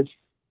sadness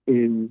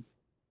in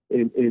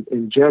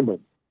German.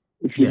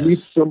 If you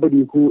meet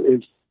somebody who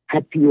is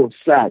happy or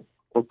sad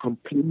or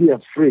completely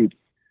afraid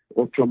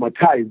or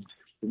traumatized,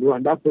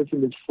 and that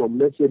person is from,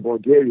 let's say,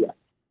 Bulgaria,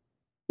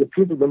 the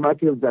truth of the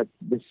matter is that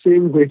the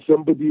same way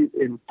somebody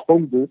in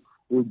Congo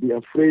will be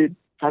afraid,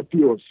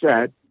 happy, or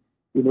sad,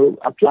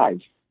 applies.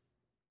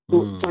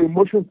 So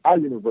emotions are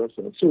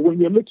universal. So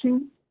when you're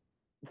looking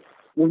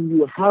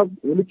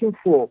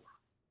for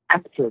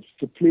actors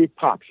to play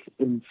parts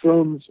in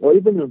films or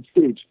even on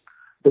stage,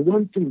 the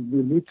one thing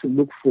you need to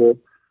look for,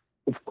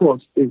 of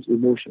course, is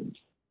emotions.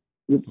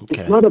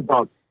 It's not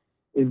about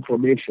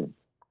information.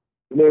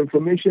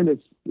 Information is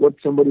what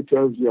somebody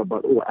tells you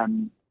about,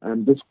 I'm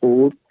this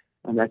old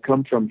and I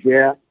come from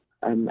here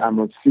and I'm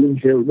on Scene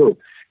Hill. No.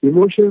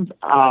 Emotions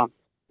are,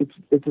 it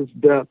is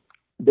the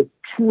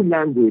true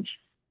language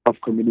of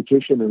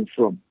communication and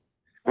film.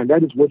 And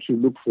that is what you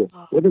look for.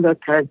 Whether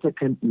that character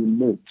can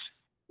emote,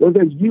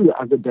 whether you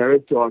as a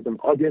director or as an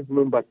audience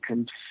member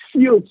can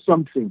feel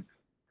something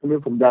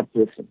coming from that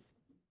person.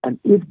 And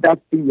if that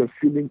thing you're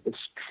feeling is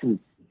true.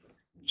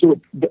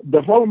 So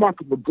the hallmark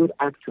of a good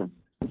actor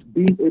is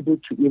being able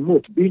to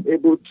emote, being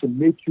able to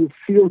make you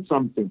feel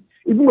something,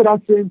 even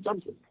without saying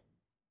something,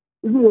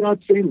 even without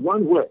saying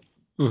one word.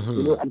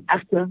 Mm-hmm. An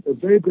actor, a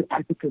very good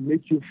actor, can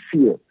make you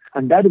feel.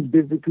 And that is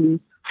basically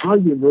how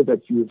you know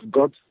that you've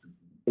got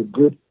a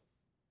good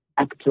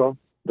actor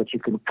that you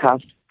can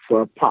cast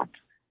for a part,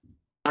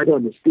 either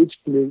on a stage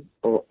play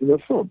or in a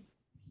film.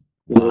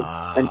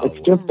 And it's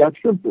Wow. just that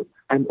simple.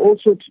 And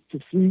also to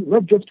see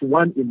not just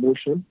one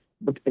emotion,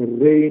 but a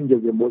range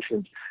of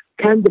emotions.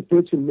 Can the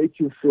person make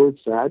you feel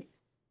sad?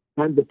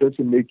 Can the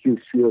person make you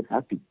feel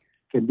happy?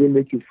 Can they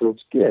make you feel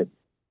scared?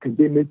 Can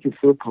they make you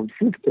feel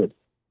conflicted?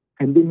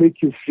 Can they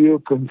make you feel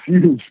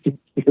confused?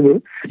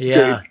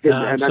 Yeah,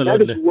 And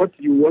that is absolutely. what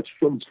you watch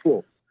films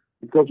for.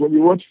 Because when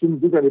you watch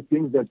films, these are the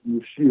things that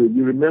you feel.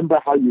 You remember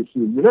how you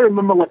feel. You don't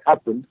remember what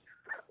happened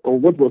or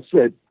what was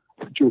said,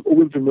 but you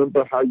always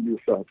remember how you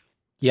felt.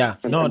 Yeah,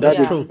 And, no, and that's that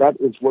is true. that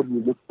is what we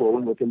look for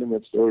when we're telling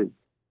a story.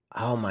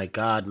 Oh my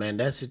God, man,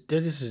 this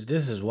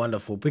is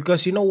wonderful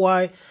because you know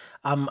why?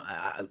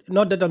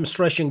 Not that I'm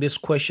stretching this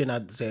question.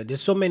 I'd say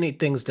there's so many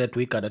things that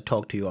we gotta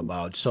talk to you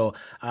about. So,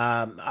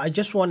 I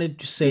just wanted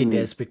to say Mm,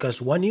 this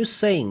because when you're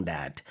saying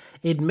that,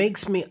 it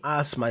makes me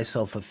ask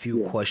myself a few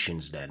yeah,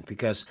 questions. Then,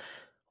 because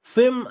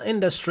film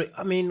industry,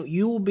 I mean,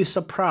 you will be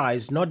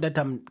surprised. Not that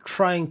I'm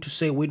trying to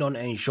say we don't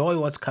enjoy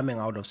what's coming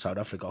out of South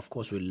Africa. Of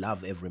course, we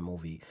love every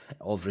movie,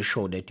 every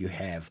show that you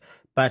have.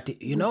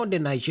 But you mm, know, the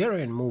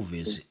Nigerian mm,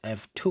 movies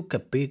have took a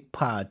big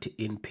part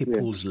in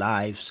yeah, people's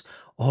lives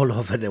all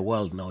over the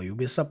world now. You'll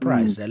be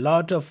mm, surprised. A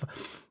lot of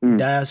mm,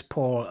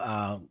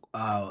 diaspora,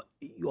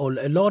 or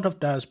a lot of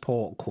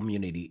diaspora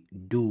community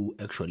do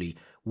actually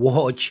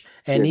watch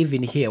and yeah,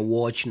 even here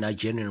watch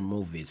Nigerian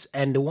movies.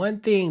 And the one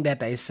thing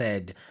that I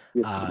said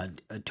yes,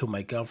 to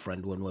my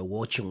girlfriend when we're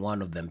watching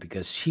one of them,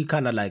 because she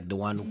kind of like the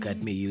one who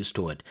got me used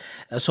to it.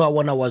 So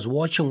when I was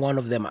watching one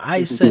of them,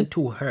 I said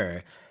to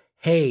her,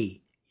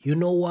 "Hey, you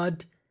know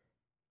what?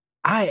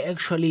 I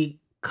actually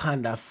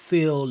kind of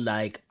feel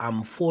like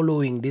I'm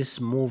following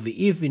this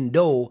movie, even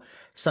though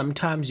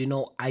sometimes,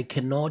 I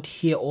cannot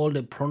hear all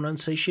the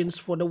pronunciations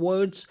for the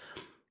words,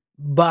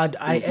 but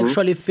I mm-hmm,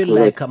 actually feel correct,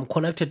 like I'm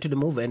connected to the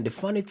movie." And the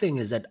funny thing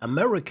is that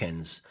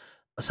Americans,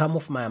 some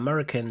of my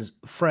American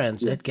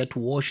friends yeah, that get to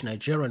watch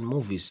Nigerian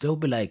movies, they'll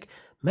be like,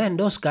 "Man,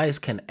 those guys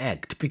can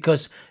act,"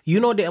 because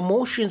the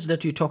emotions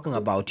that you're talking yeah,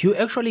 about, you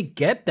actually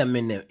get them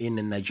in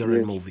a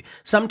Nigerian yes, movie.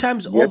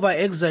 Sometimes yep, over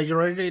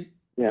exaggerated,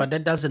 yeah, but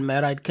that doesn't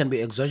matter. It can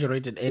be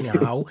exaggerated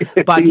anyhow,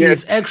 but yes,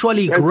 it's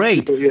actually that's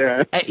great. true,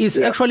 yeah, It's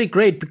yeah, actually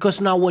great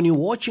because now when you're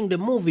watching the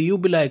movie, you'll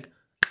be like,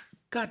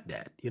 got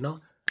that.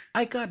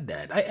 I got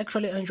that. I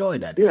actually enjoy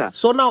that. yeah,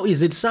 So now,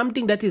 is it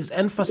something that is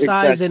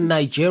emphasized in exactly.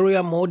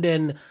 Nigeria more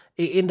than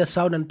in the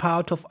southern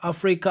part of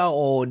Africa,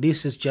 or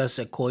this is just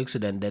a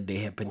coincidence that they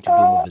happen to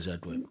do Uh, movies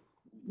that way?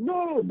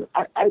 no,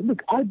 I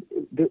look, I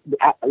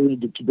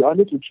mean, to be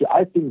honest with you,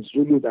 I think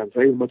Zulus are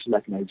very much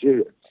like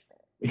Nigerians.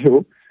 You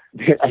know,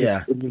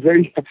 Yeah, it's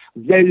very,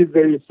 very,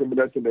 very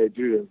similar to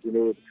Nigerians.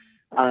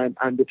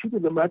 And the truth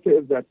of the matter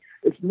is that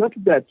it's not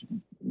that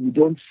you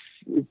don't.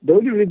 The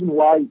only reason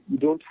why you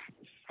don't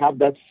have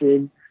that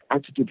same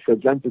attitude, for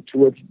example,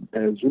 towards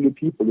Zulu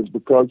people is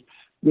because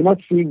you're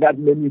not seeing that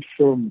many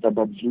films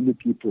about Zulu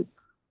people.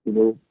 You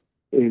know,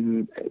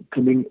 in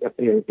coming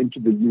into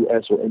the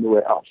U.S. or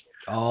anywhere else.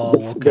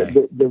 oh, okay.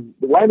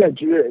 Why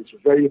Nigeria is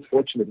very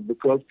fortunate is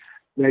because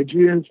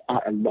Nigerians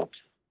are a lot.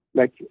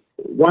 Like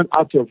one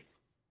out of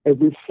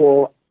every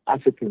four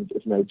Africans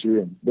is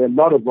Nigerian. There are a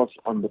lot of us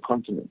on the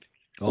continent.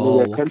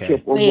 We're a Oh, country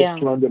of okay. almost Yeah.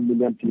 200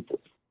 million people.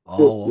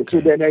 So, Oh,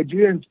 so there okay. are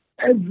Nigerians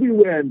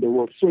everywhere in the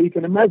world. So you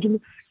can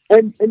imagine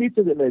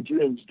anything that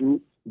Nigerians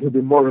do, there'll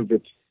be more of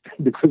it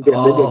because there are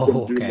many of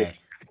them Oh, doing it. okay.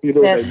 You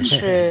know what I That's mean?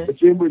 true. The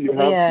same way you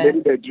have Yeah.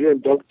 many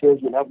Nigerian doctors,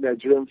 you have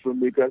Nigerian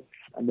filmmakers,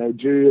 and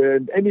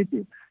Nigerian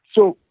anything.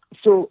 So,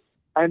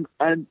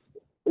 and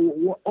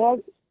all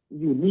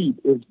you need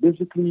is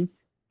basically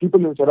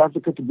people in South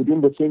Africa to be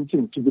doing the same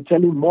thing, to be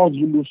telling more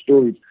Zulu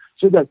stories,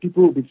 so that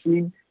people will be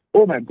seeing,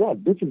 oh my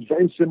God, this is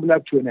very similar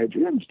to a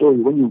Nigerian story.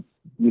 When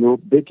you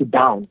break it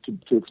down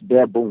to its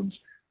bare bones,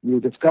 you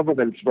discover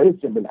that it's very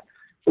similar.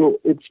 So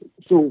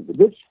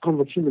this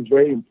conversation is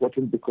very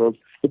important because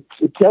it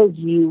tells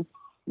you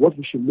what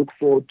we should look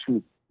forward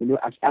to,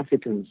 as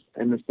Africans,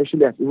 and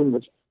especially as even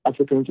as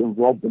Africans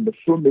involved in the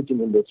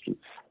filmmaking industry.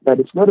 That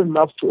it's not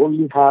enough to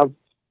only have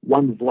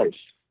one voice,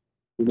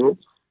 you know,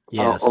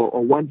 Yes.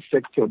 or one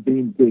sector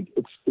being big.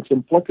 It's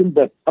important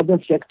that other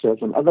sectors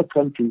and other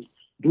countries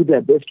do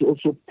their best to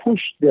also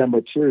push their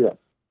material.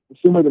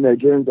 Some of the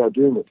Nigerians are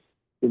doing it.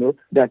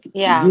 That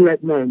Yeah. you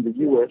right now in the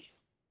US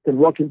can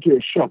walk into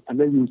a shop and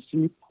then you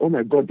see, oh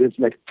my God, there's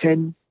like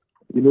 10,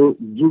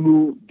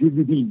 Zulu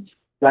DVDs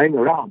lying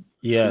around.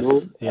 Yes.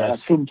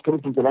 Yes. Films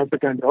coming from South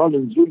Africa and they're all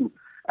in Zulu.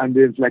 And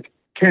there's like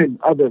 10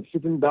 others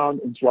sitting down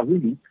in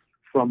Swahili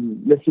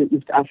from, let's say,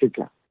 East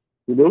Africa.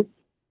 You know,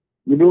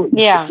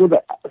 Yeah. so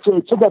that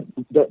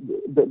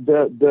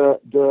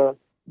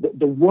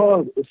the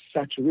world is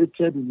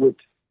saturated with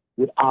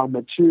our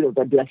material,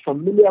 that they are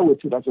familiar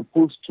with it as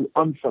opposed to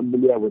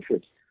unfamiliar with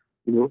it.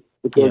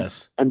 Because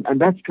Yes. and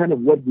that's kind of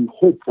what we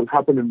hope will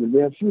happen in the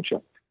near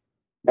future.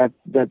 that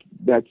there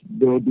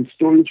will be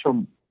stories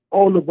from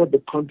all over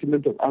the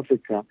continent of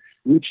Africa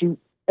reaching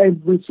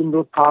every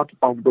single part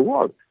of the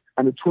world,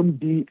 and it won't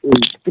be a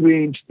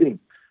strange thing.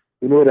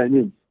 You know what I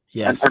mean?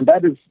 Yes. And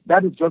that is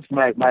just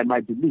my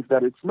belief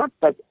that it's not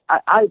that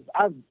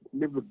I've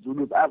lived with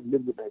Zulus, I've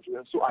lived with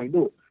Nigerians, so I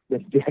know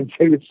that they are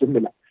very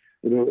similar.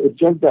 You know, it's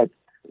just that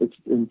it's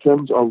in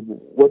terms of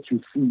what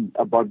you see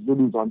about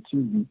Zulus on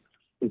TV,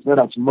 it's not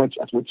as much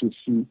as what you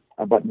see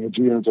about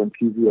Nigerians on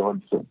TV or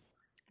on film.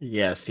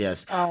 Yes,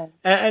 yes. Oh.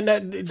 And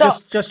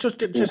So,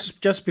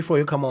 just before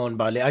you come on,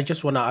 Bali, I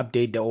just want to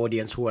update the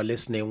audience who are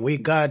listening. We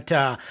got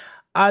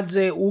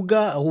Adze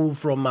Uga, who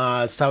from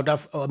South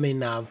Africa. I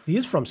mean,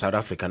 he's from South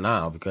Africa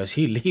now because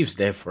he lives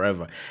there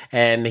forever,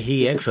 and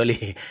he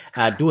actually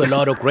do a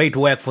lot of great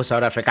work for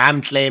South Africa.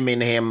 I'm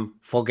claiming him.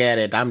 Forget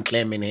it. I'm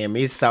claiming him.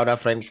 He's South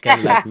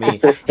African like me.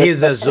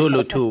 He's a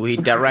Zulu too. He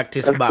directs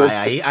his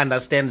baya. He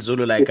understands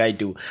Zulu like I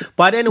do.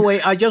 But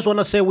anyway, I just want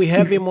to say we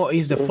have him.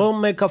 He's the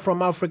filmmaker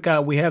from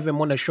Africa. We have him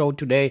on the show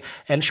today.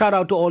 And shout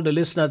out to all the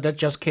listeners that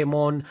just came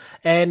on.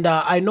 And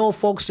I know,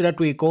 folks, that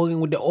we're going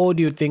with the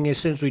audio thing is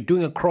since we're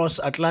doing a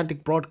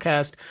cross-Atlantic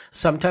broadcast,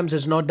 sometimes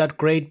it's not that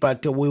great,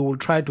 but we will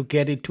try to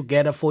get it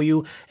together for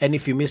you. And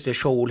if you missed the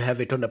show, we'll have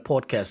it on the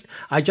podcast.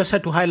 I just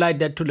had to highlight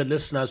that to the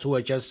listeners who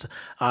have just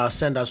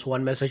sent us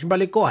one message.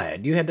 Bali, go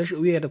ahead. You had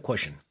a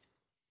question.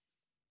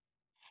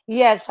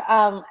 yes,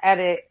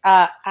 Adze.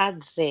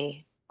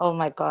 Oh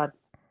my God,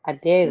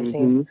 Adeze.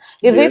 Mm-hmm.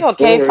 Is it Yes,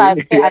 okay don't if I worry.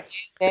 say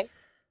Adeze?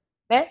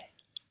 Eh?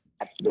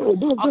 No,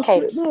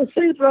 Okay.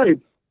 say it right.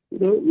 You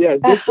know, yeah,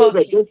 just say that.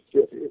 Okay. Just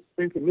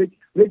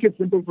make it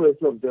simple for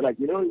yourself. They're like,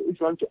 you know, if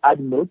you want to add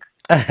milk,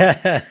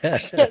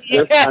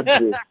 just add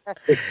this.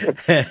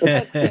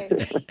 Okay.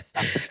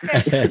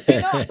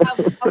 Yes, I've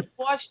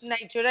watched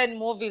Nigerian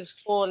movies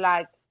for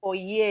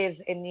years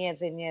and years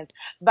and years.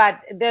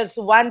 But there's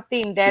one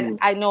thing that Mm,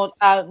 I know,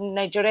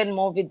 Nigerian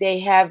movie, they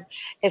have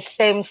a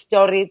same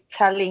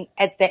storytelling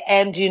at the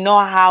end. You know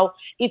how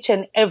each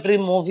and every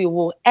movie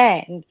will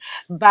end.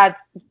 But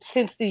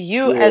since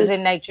you as yes. a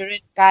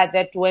Nigerian guy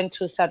that went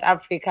to South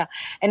Africa,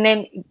 and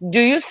then do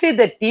you see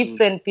the Mm,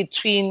 difference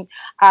between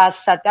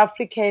South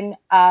African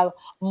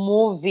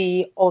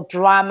movie or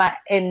drama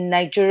and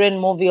Nigerian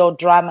movie or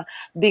drama?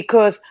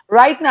 Because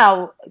right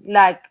now,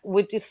 like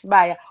with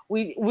Ismaya,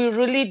 we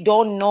really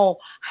don't know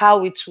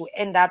how it will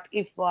end up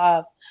if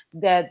the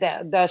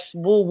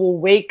Sbu will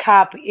wake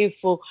up, if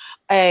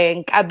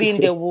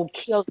Kabinde will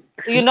kill.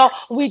 You know,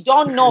 we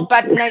don't know.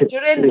 But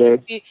Nigerian yes.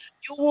 movie,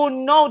 you will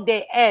know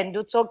the end.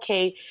 It's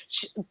okay.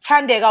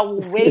 Tandega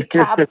will wake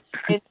up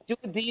and do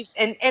this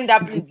and end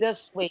up in this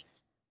way.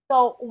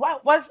 So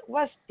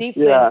what's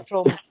different Yeah.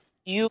 from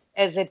you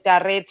as a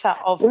director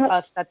of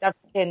Well, South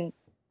African?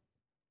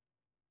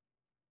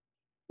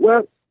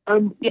 well,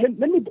 Yeah,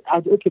 let me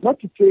add, okay, not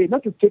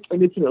to take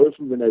anything away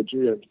from the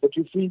Nigerians, but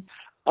you see,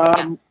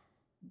 yeah, um,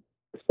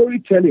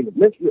 storytelling.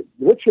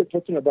 What you're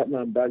talking about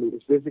now, Bali,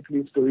 is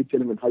basically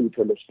storytelling and how you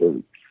tell a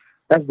story.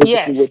 That's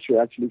basically yes, what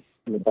you're actually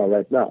talking about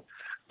right now.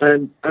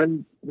 And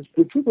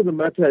the truth of the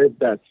matter is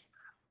that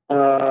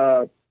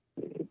uh,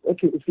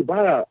 okay,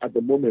 Isibaya at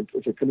the moment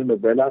is a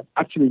telenovela.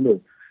 Actually,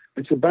 no.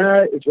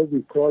 Isibaya is what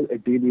we call a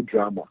daily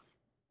drama.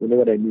 You know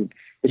what I mean?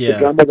 It's a Yeah.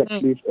 drama that mm,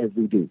 plays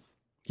every day.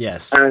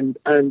 Yes. And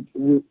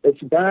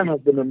Isibaya has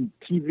been on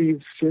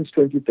TV since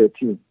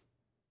 2013.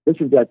 This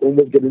is like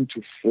almost getting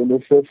to 4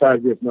 or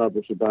 5 years now of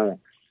Isibaya.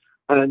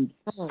 And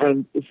mm,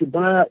 and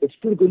Isibaya is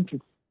still going to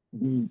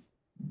be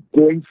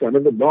going for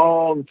another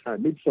long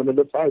time, maybe for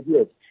another 5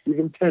 years,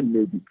 even 10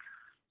 maybe.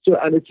 So,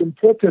 and it's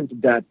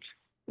important that,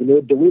 you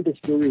know, the way the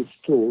story is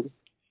told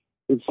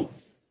is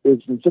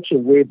in such a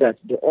way that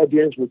the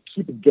audience will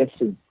keep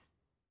guessing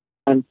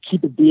and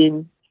keep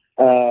being,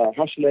 how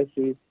shall I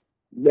say,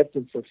 left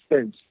in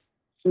suspense,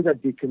 so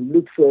that they can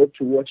look forward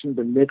to watching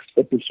the next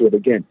episode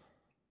again.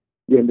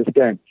 You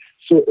understand?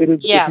 So it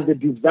is yeah, a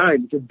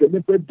design, it's a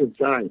deliberate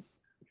design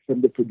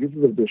from the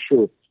producers of the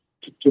show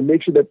to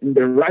make sure that in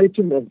the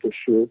writing of the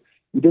show,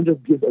 you don't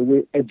just give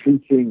away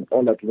everything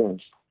all at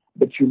once,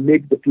 but you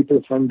make the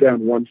people hunger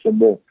and want for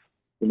more.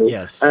 You know,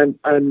 Yes. and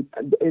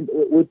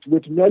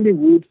with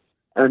Nollywood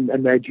and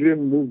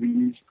Nigerian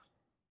movies,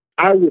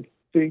 I would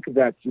think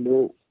that, you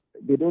know,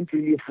 they don't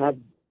really have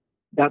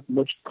that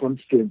much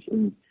constraints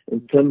in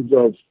terms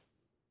of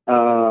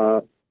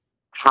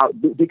how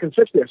they can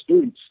stretch their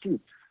stories too.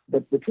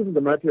 But the truth of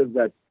the matter is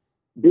that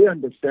they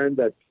understand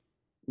that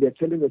they're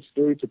telling a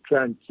story to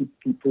try and keep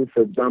people,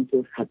 for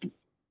example, happy,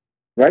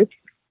 right?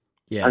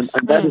 Yes.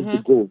 And that is the mm-hmm,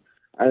 goal.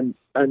 And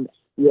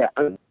yeah,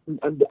 and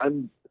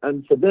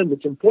for them,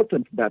 it's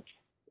important that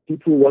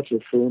people watch a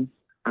film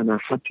and are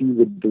happy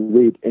with the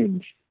way it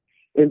ends.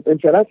 In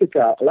South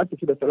Africa, I like to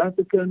say that South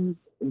Africans,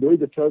 in the way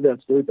they tell their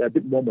stories, are a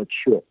bit more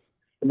mature,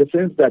 in the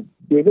sense that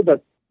they know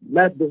that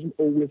life doesn't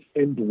always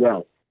end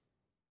well.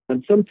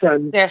 And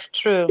sometimes that's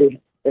true.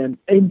 an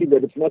ending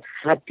that is not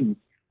happy,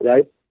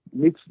 right,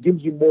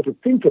 gives you more to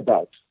think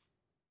about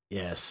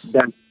Yes.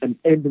 than an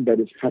ending that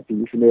is happy,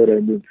 if you know what I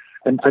mean.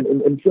 And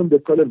in film, they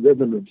call it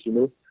resonance, you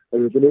know. a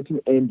resonating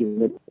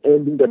ending, an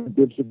ending that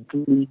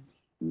basically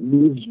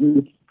leaves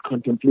you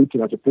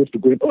contemplating as opposed to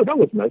going, oh, that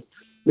was nice.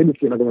 Let me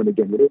see another one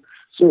again.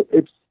 So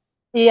it's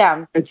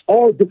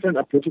all different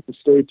approaches to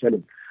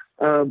storytelling.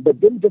 But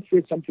then just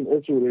say something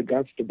also with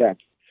regards to that.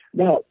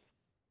 Now,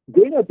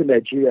 growing up in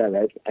Nigeria,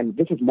 right, and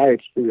this is my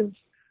experience,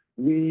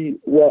 we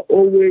were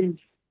always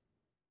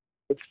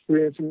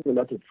experiencing a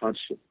lot of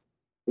hardship.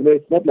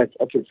 It's not like,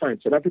 okay, fine,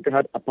 South Africa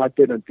had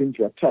apartheid and things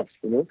were tough,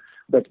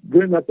 but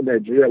growing up in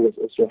Nigeria was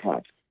also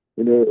hard.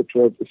 It's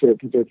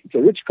a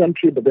rich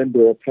country, but then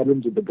there were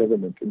problems with the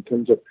government in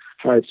terms of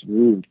how it's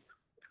ruled.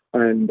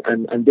 And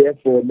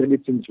therefore, many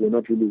things were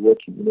not really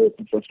working.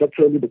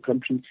 Infrastructurally, the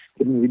country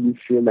didn't really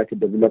feel like a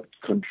developed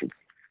country.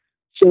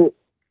 So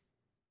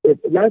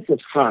life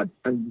was hard,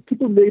 and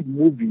people made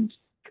movies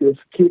to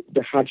escape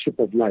the hardship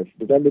of life.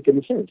 Does that make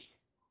any sense?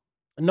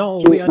 No,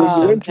 we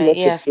understand.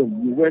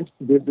 You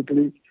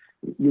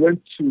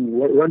went to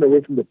run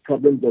away from the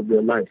problems of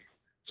your life.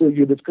 So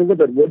you discover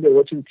that when you're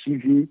watching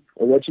TV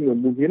or watching a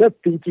movie, you're not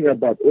thinking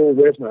about, oh,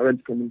 where's my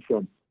rent coming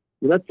from?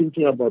 You're not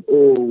thinking about,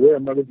 oh, where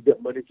am I going to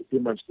get money to pay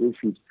my school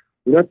fees?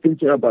 You're not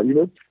thinking about,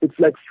 it's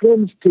like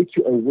films take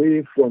you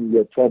away from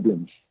your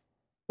problems.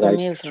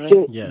 Right?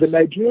 So the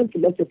Nigerian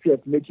philosophy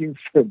of making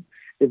film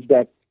is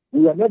that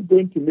we are not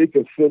going to make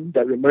a film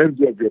that reminds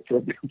you of your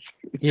problems.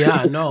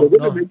 Yeah, no. We're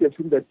going to make a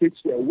film that takes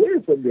you away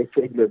from your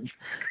problems.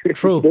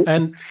 True.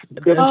 And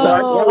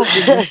why would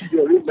you lose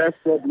your real life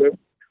problem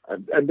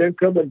and then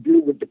come and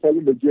deal with the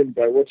problem again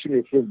by watching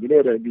a film? You know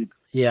what I mean?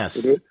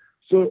 Yes.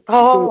 So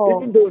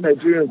even though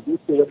Nigerians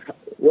do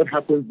what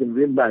happens in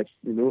real life,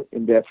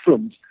 in their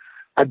films,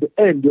 at the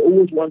end, they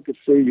always want to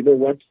say, you know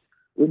what,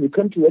 when you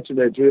come to watch a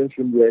Nigerian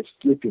film, you're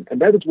escaping. And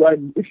that is why,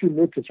 if you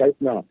notice right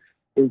now,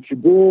 if you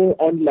go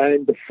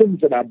online, the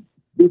films that are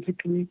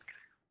basically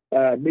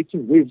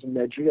making waves in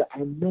Nigeria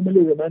are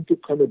normally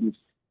romantic comedies.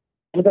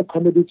 Other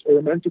comedies or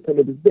romantic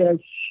comedies, they are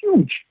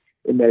huge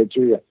in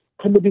Nigeria.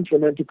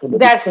 Romantic comedies.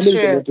 That's true.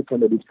 Romantic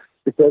comedies.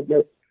 Because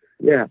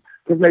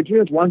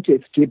Nigerians want to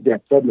escape their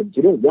problems.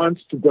 They don't want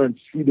to go and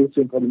see those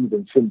same problems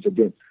in films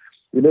again.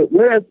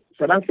 Whereas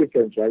South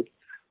Africans, right,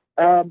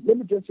 let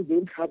me just say they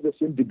don't have the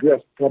same degree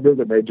of problems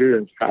that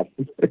Nigerians have.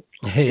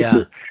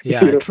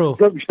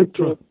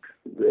 True.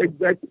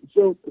 Exactly.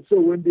 So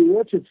when they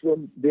watch a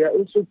film, they are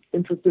also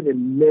interested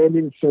in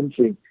learning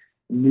something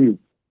new,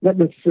 not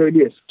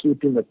necessarily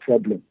escaping a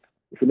problem,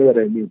 if you know what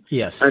I mean.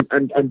 Yes.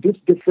 And these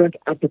different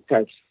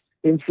appetites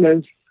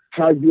influence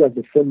how you as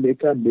a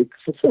filmmaker makes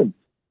a film.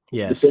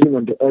 Yes. Depending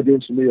on the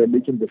audience you're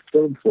making the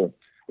film for.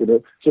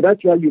 So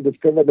that's why you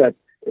discover that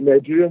in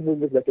Nigerian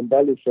movies, like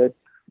Mbali said,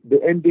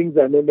 the endings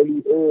are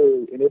normally,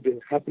 they're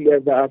happily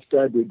ever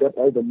after, they got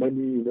all the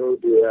money,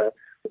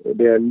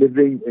 they are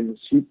living in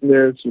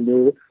sweetness,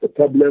 the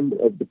problem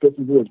of the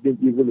person who was being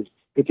evil is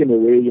taken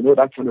away,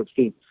 that kind of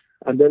thing.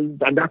 And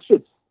that's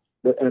it.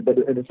 But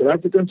in a South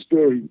African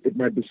story, it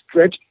might be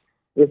stretched.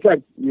 In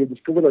fact, you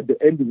discover that the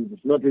ending is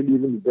not really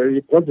even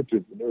very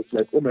positive. It's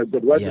like, oh my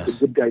God, why did the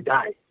good guy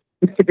die?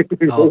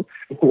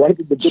 Why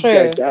did the good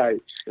guy die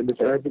in the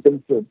South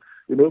African film?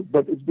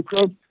 But it's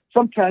because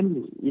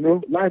sometimes,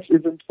 life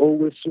isn't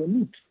always so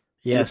neat.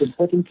 Yes. It's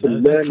important to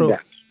learn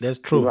that. That's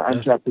true.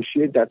 And to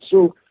appreciate that.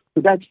 So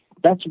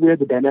that's where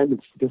the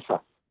dynamics differ,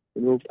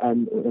 and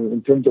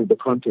in terms of the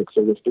context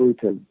of the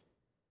storytelling.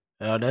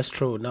 No, that's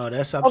true. No,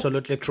 that's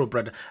absolutely true,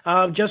 brother.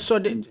 Just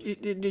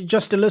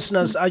the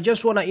listeners, I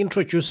just want to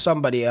introduce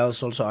somebody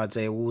else also, I'd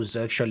say, who's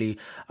actually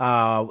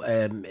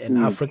an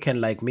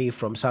African like me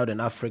from Southern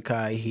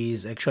Africa.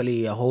 He's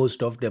actually a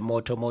host of the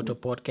Moto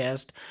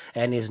podcast,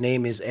 and his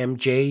name is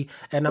MJ.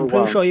 And I'm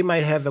pretty sure he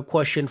might have a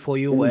question for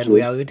you, MJ. And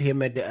we are with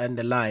him at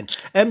the line.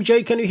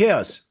 MJ, can you hear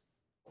us?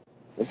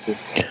 Okay.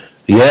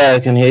 Yeah, I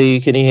can hear you.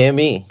 Can you hear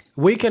me?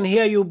 We can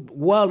hear you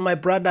well, my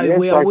brother. Yes,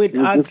 we are with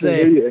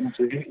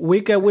Adze.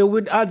 We're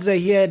with Adze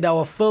here,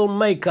 our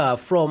filmmaker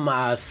from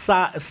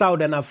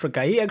Southern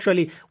Africa.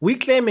 We're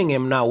claiming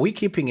him now. We're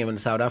keeping him in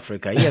South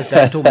Africa. He has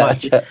done too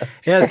much.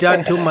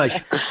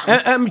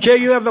 MJ,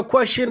 you have a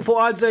question for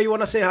Adze? You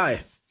want to say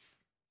hi?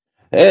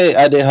 Hey,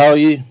 Ade, how are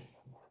you?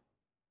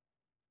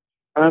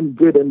 I'm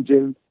good,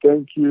 MJ.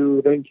 Thank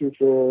you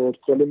for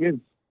calling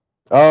in.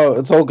 Oh,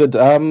 it's all good.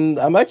 I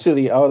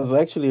was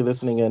actually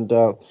listening, and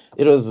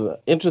it was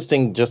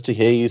interesting just to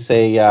hear you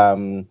say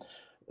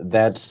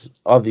that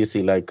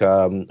obviously, like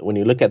when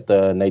you look at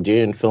the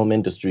Nigerian film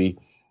industry,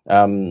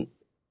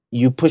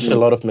 you push a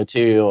lot of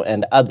material,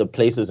 and other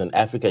places in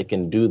Africa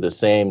can do the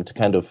same to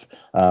kind of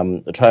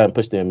try and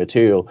push their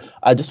material.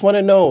 I just want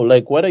to know,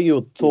 like, what are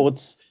your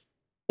thoughts,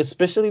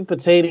 especially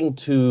pertaining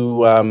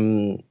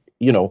to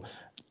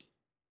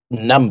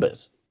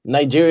numbers?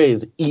 Nigeria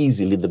is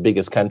easily the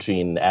biggest country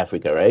in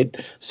Africa, right?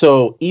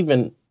 So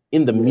even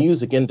in the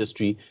music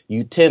industry,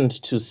 you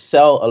tend to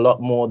sell a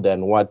lot more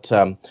than what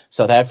South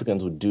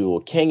Africans would do, or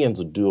Kenyans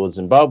would do, or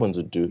Zimbabweans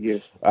would do.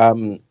 Yes.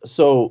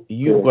 So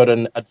you've got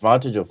an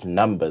advantage of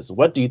numbers.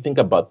 What do you think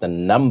about the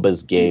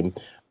numbers game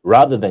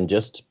rather than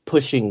just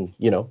pushing,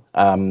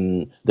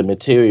 the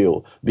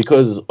material.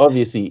 Because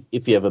obviously,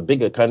 if you have a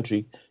bigger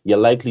country, you're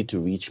likely to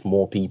reach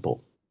more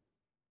people.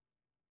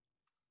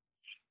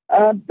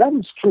 That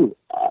is true.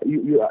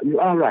 You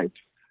are right.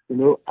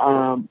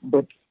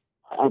 But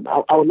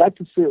I would like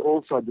to say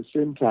also at the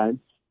same time,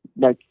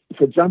 like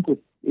for example,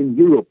 in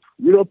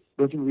Europe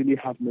doesn't really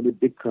have many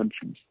big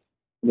countries.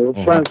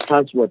 France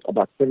has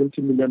about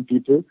 70 million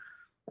people.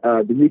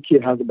 The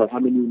UK has about how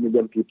many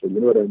million people? You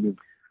know what I mean?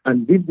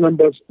 And these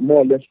numbers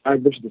more or less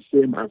average the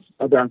same as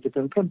other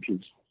African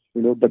countries.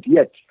 But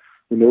yet,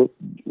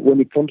 when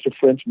it comes to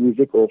French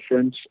music or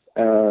French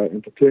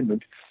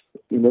entertainment,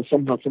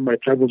 somehow somebody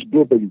travels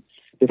globally.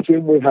 The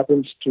same way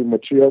happens to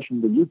materials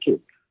from the UK.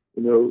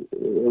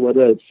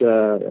 Whether it's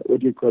what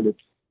do you call it,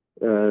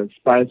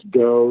 Spice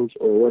Girls,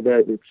 or whether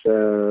it's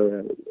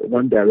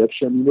One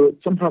Direction.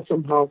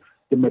 Somehow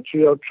the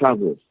material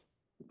travels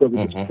because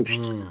it is pushed.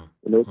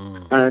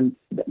 And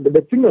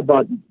the thing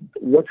about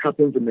what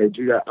happens in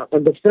Nigeria,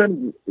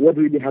 understand what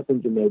really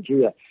happens in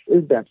Nigeria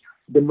is that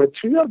the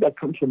material that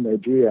comes from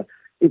Nigeria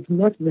is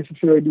not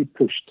necessarily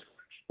pushed.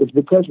 It's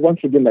because, once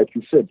again, like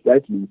you said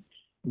rightly,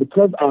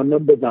 because our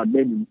numbers are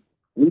many,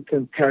 we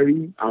can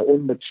carry our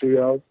own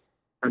material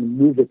and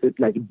move with it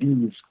like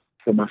bees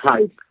from a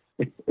hive,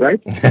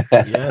 right?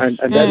 Yes.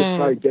 And that is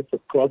how it gets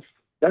across.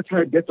 That's how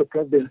it gets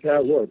across the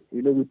entire world.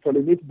 We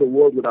pollinate the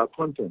world with our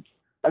content.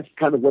 That's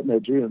kind of what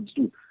Nigerians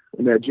do.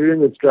 A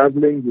Nigerian is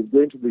traveling, he's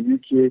going to the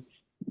UK,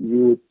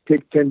 you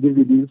take 10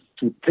 DVDs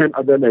to 10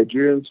 other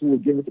Nigerians who will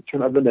give it to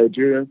 10 other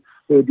Nigerians,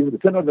 who will give it to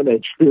 10 other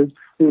Nigerians,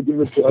 who will give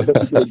it to other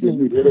people that they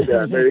need, whether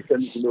they're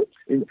Americans, So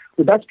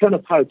that's kind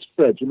of how it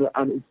spreads,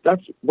 and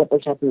that's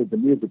what's happening with the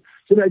music.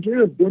 So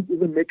Nigerians don't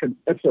even make an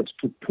effort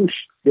to push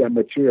their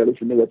material, if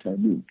you know what I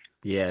mean.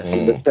 Yes.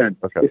 You understand?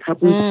 Okay. It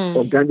happens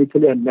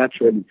organically and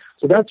naturally.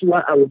 So that's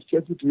why I was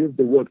careful to use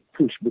the word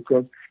push,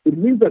 because it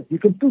means that you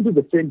can still do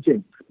the same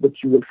thing,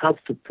 but you will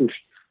have to push.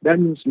 That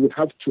means you will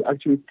have to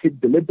actually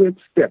take deliberate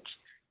steps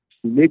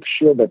to make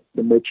sure that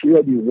the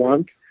material you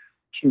want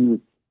to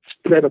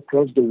spread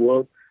across the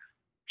world,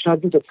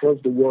 travels across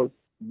the world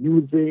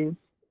using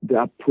the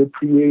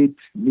appropriate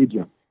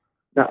medium.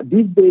 Now,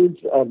 these days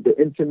of the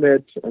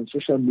internet and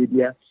social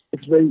media,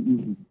 it's very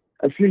easy.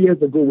 A few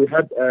years ago, we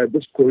had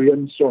this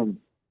Korean song,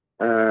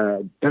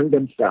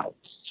 Gangnam Style.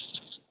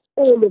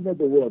 All over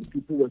the world,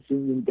 people were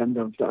singing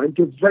Gangnam Style. And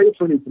it was very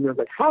funny to me. I was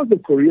like, how's the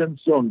Korean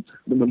song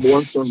the number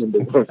one song in the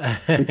world?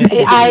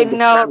 I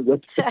know.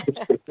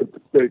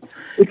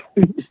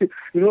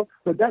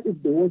 But that is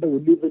the world that we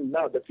live in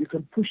now, that you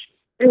can push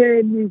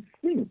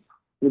anything,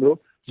 So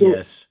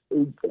yes.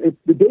 It's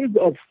the days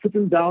of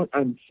sitting down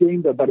and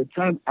saying that by the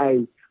time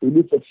I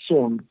release a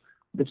song,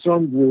 the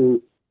song will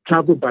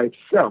travel by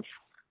itself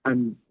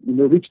and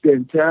reach the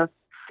entire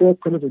four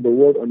corners of the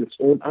world on its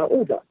own are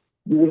over.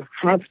 You will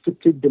have to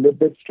take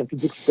deliberate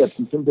strategic steps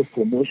in terms of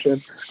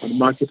promotion and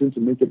marketing to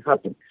make it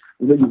happen.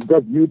 You've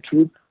got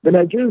YouTube. The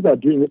Nigerians are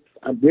doing it,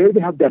 and they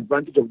already have the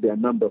advantage of their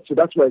numbers, so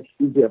that's why it's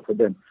easier for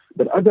them.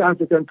 But other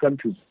African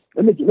countries,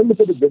 let me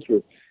put it this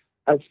way: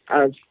 as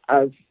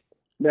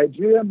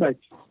Nigeria might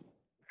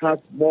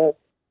have more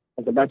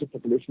of a larger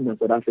population than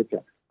South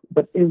Africa,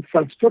 but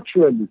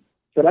infrastructurally,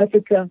 South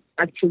Africa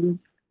actually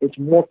is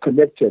more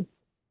connected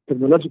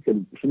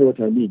technologically, if you know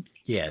what I mean.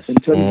 Yes. In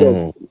terms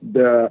of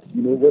the,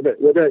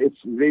 whether it's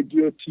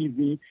radio,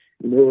 TV,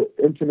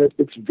 internet,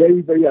 it's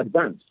very, very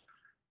advanced.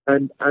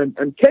 And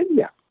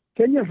Kenya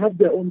have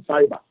their own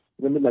fiber.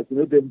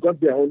 They've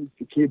got their own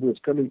cables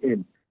coming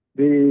in.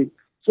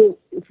 So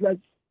it's like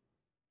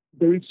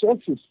the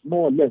resources,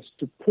 more or less,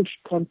 to push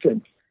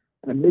content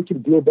and make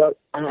it global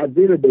are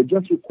available. It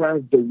just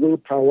requires the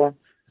willpower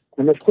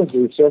and, of course, the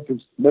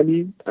resources,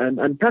 money,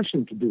 and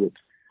passion to do it.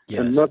 Yes.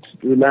 And not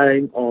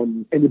relying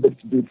on anybody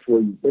to do it for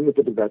you. Let me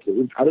put it that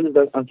way. I don't know if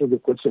that answers the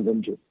question,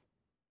 MJ.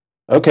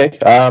 Okay,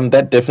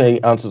 that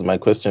definitely answers my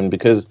question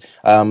because,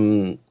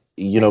 being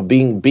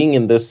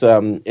in this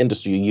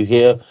industry, you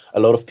hear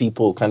a lot of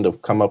people kind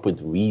of come up with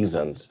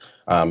reasons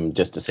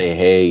just to say,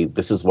 hey,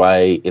 this is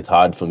why it's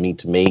hard for me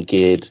to make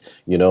it,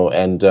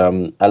 and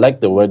I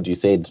like the word you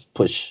said,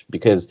 push,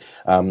 because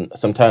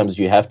sometimes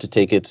you have to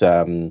take it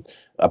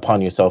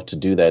upon yourself to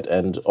do that.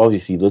 And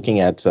obviously looking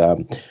at,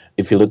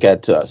 if you look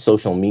at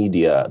social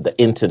media, the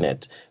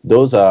internet,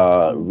 those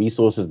are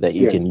resources that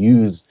you can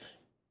use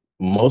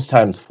most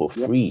times for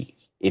free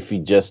if you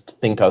just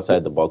think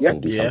outside the box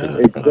and do something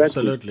different. Exactly.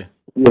 Absolutely.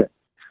 Yeah,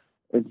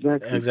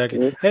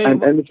 exactly. Hey,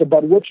 and it's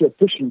about what you're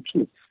pushing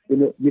to.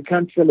 You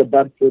can't sell a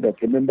bad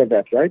product. Remember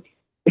that, right?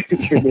 The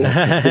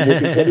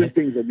most important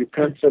thing is that you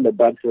can't sell a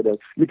bad product.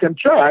 You can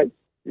try,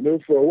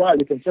 for a while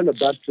you can sell a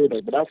bad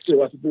product, but after a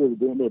while people will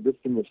go, no, this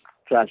thing is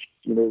trash,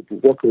 to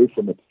walk away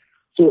from it.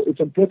 So it's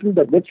important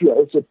that what you are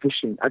also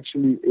pushing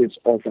actually is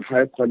of a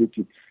higher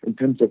quality in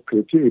terms of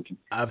creativity.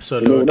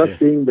 Absolutely. We're not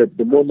saying that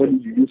the more money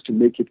you use to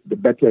make it, the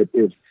better it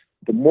is.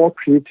 The more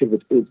creative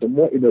it is, the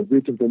more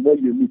innovative, the more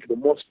unique, the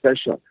more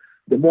special,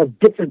 the more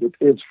different it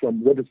is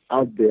from what is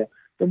out there,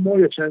 the more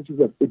your chances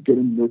of it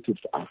getting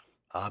noticed are.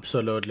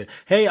 Absolutely.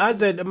 Hey,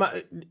 Azed,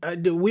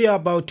 we are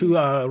about to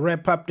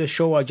wrap up the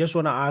show. I just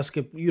want to ask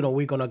if,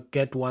 we're going to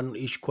get one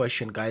each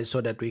question, guys,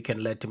 so that we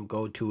can let him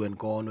go to and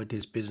go on with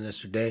his business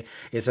today.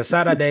 It's a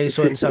Saturday,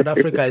 so in South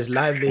Africa is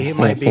lively.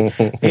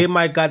 He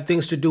might got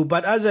things to do.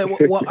 But as I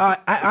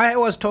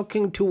was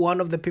talking to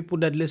one of the people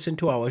that listen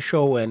to our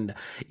show, and,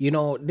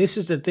 this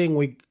is the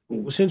thing,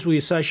 since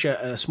we're such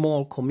a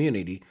small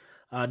community,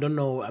 I don't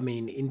know. I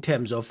mean, in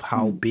terms of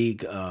how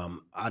big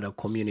other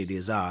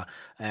communities are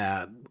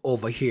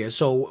over here.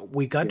 So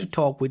we got to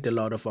talk with a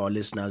lot of our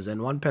listeners,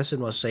 and one person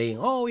was saying,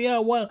 "Oh yeah,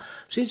 well,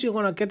 since you're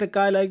gonna get a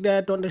guy like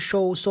that on the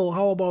show, so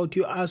how about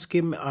you ask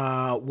him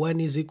when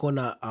is he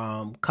gonna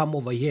come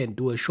over here and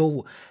do a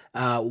show?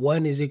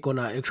 When is he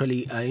gonna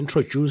actually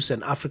introduce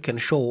an African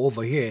show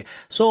over here?"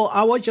 So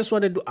I was just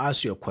wanted to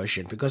ask you a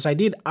question because I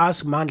did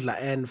ask Mandla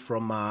N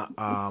from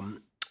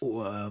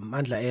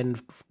Mandla N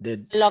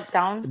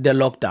Lockdown. the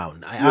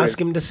lockdown. I Yes. asked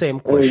him the same Oh,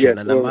 yes. question,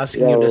 and I'm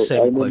asking you the I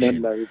same know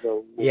question. Mandla is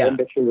a Yeah,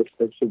 wonderful,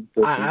 respectful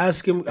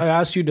person. I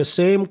asked you the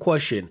same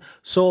question.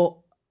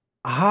 So,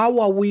 how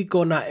are we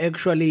gonna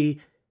actually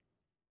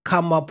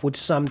come up with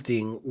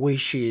something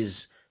which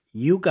is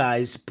you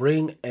guys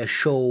bring a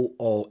show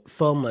or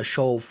film a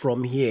show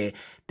from here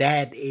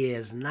that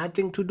is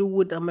nothing to do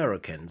with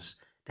Americans,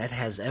 that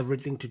has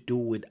everything to do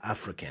with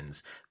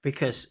Africans,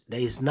 because there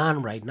is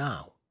none right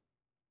now.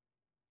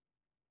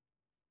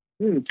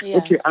 Yeah.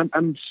 Okay,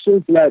 I'm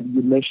so glad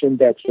you mentioned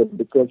that, sir,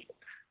 because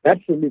that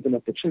for me is an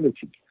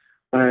opportunity,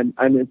 and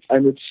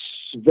it's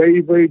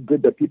very, very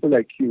good that people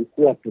like you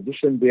who are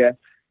positioned there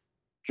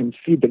can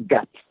see the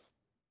gap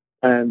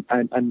and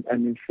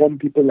inform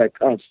people like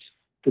us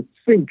to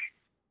think,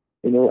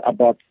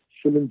 about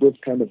filling those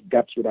kind of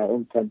gaps with our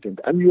own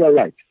content. And you are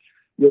right.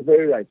 You're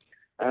very right.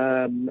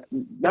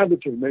 Now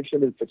that you've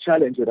mentioned it's a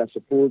challenge that I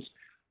suppose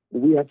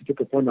we have to take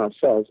upon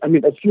ourselves. I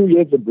mean, a few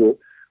years ago,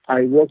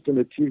 I worked on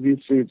a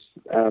TV series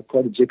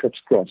called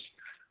Jacob's Cross,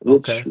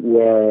 which Okay.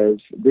 was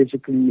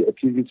basically a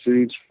TV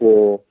series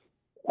for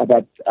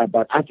about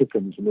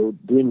Africans,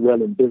 doing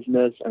well in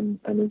business and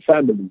in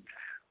family.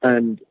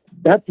 And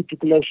that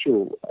particular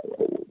show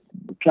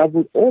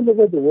traveled all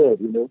over the world,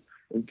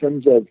 in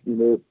terms of,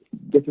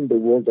 getting the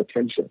world's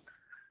attention,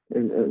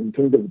 in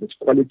terms of its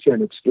quality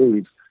and its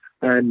stories.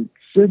 And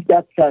since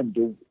that time,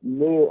 there's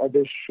no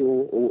other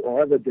show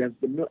or other, there's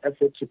been no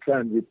effort to try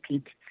and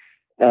repeat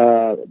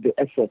the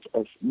effort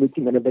of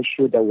making another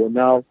show that will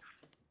now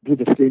do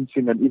the same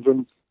thing and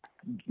even,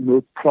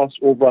 cross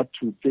over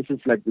to places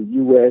like the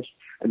US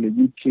and the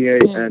UK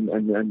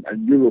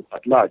and Europe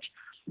at large.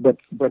 But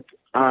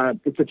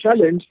it's a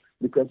challenge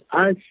because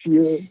I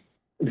feel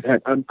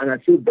that, and I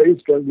feel very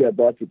strongly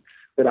about it,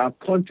 that our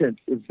content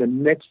is the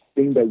next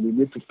thing that we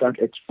need to start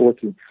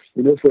exporting.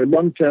 For a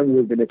long time,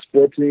 we've been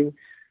exporting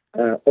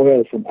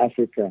oil from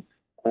Africa,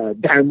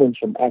 diamonds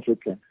from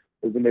Africa.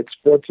 We've been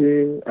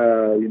exporting,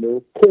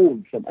 coal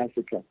from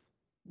Africa.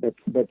 But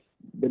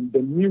the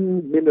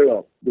new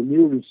mineral, the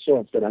new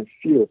resource that I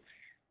feel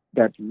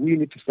that we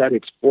need to start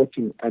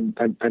exporting and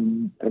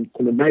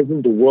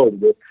colonizing the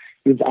world with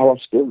is our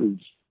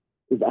stories,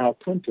 is our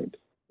content.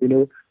 I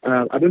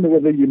don't know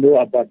whether you know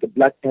about the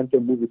Black Panther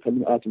movie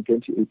coming out in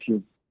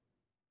 2018.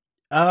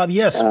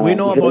 Yes, we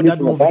know You heard about that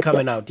anything movie about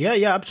coming that? out.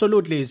 Yeah,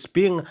 absolutely. It's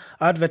being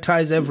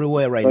advertised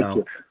everywhere right now.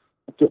 Okay.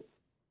 So,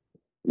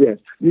 yes.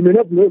 You may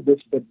not know this,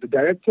 but the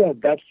director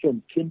of that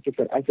film came to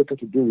South Africa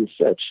to do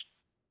research.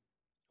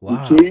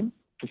 Wow. He came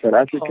to South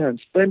Africa and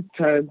spent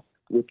time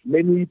with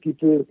many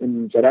people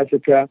in South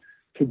Africa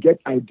to get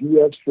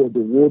ideas for the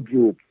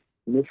wardrobe,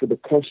 for the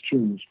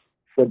costumes,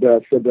 for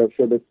the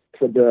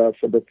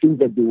things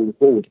that they will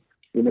hold.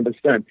 You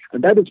understand?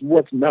 And that is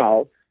what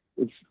now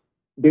is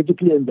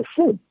basically in the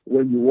film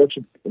when you watch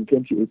it in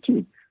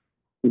 2018.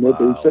 The Wow.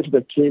 research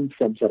that came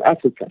from South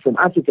Africa, from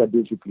Africa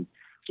basically.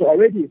 So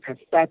already it has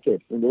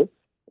started,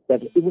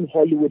 that even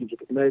Hollywood is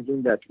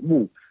recognizing that,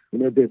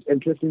 there's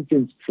interesting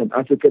things from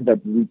Africa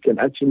that we can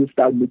actually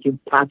start making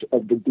part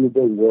of the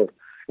global world.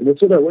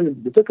 So that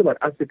when we talk about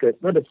Africa,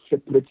 it's not a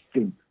separate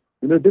thing.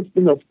 This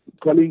thing of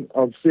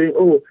saying,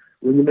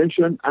 when you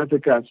mention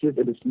Africa, as if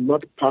it is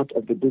not part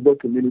of the global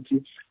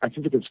community, as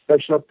if it's a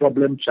special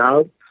problem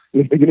child,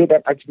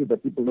 that attitude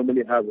that people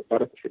normally have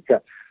about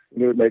Africa.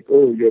 Like,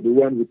 you're the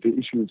one with the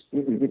issues.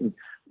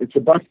 It's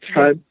about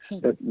time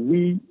that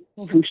we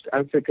pushed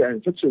Africa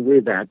in such a way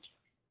that,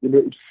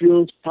 it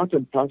feels part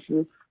and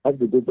parcel of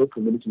the global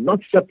community, not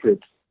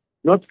separate,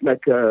 not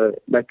like a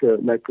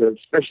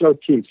special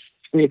case,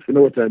 if you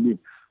know what I mean,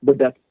 but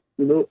that,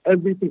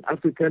 everything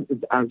African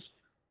is as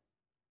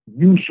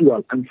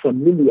usual and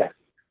familiar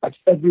as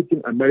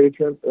everything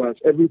American or as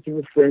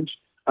everything French,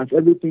 as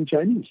everything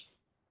Chinese.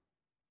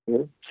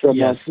 From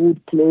Yes. our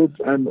food, clothes,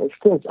 and of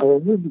course our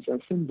movies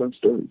and films and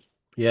stories.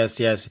 Yes.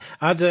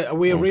 Adze,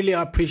 we really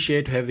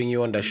appreciate having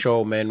you on the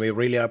show, man. We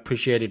really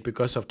appreciate it.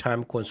 Because of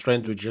time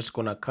constraints, we're just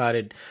going to cut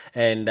it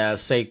and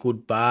say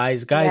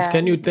goodbyes. Guys, Yeah.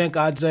 can you thank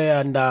Adze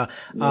and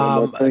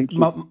Thank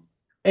you.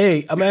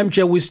 hey, I'm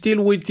MJ, we're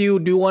still with you.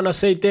 Do you want to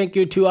say thank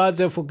you to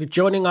Adze for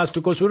joining us?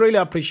 Because we really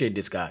appreciate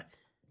this guy.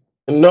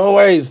 No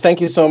worries.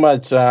 Thank you so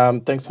much.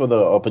 Thanks for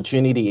the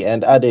opportunity.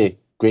 And Ade,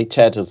 great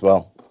chat as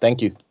well.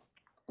 Thank you.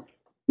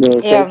 No,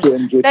 Yeah. thank you,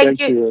 MJ. Thank Thank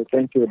you. you.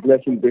 Thank you.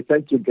 Blessing.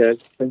 Thank you, guys.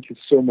 Thank you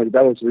so much.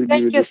 That was really,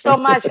 Thank you really so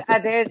fun. much,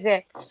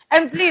 Adeze.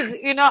 And please,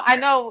 I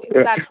know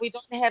Yeah. that we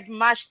don't have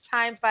much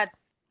time, but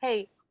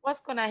hey, what's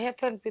gonna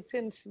happen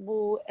between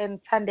Sbu and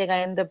Tandega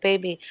and the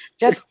baby?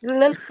 Just a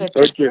little bit.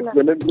 Just Okay, tell us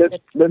so a little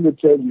bit. let me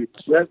tell you.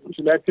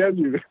 Should I tell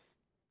you?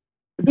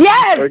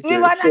 Yes, we Okay,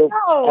 wanna so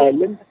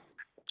know.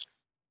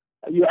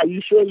 are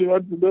you sure you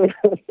want to know?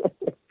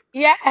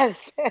 Yes.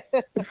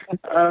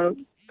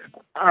 um,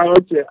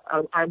 okay,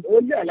 I'm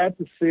only allowed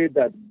to say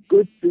that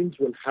good things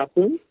will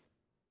happen,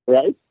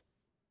 right?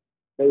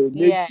 They will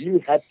make Yeah. you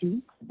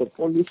happy, but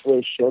only for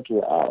a short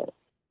while.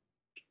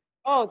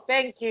 Oh,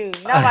 thank you.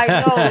 Now I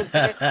know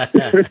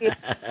the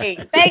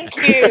feeling. Thank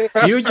you.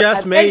 You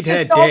just made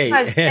Thank you her so day.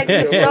 much. Thank you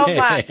You're so welcome.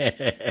 much.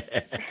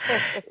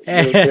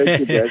 No, thank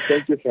you, guys.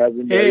 Thank you for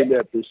having me. I Hey, really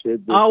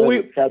appreciate this. are Have a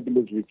we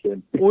fabulous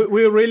weekend.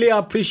 we really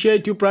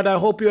appreciate you, brother. I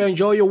hope you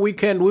enjoy your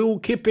weekend. We will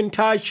keep in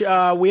touch.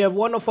 We have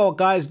one of our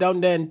guys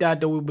down there in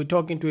Tata. We'll be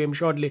talking to him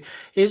shortly.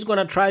 He's going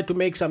to try to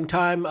make some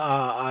time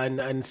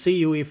and see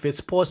you if it's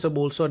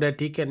possible so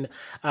that he can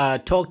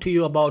talk to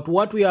you about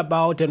what we're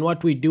about and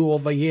what we do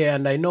over here.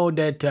 And I know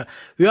that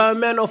you are a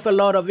man of a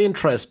lot of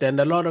interest and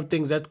a lot of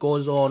things that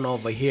goes on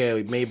over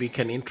here maybe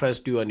can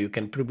interest you and you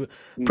can pretty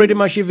Mm,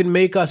 much even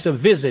make us a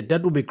visit.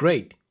 That would be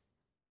great.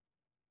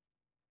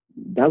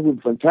 that would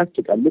be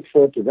fantastic. I look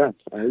forward to that.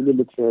 I really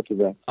look forward to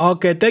that.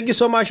 Okay, thank you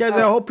so much,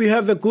 Isaiah. I Oh, hope you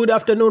have a good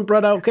afternoon,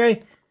 brother.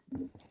 Okay.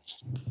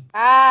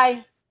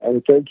 bye.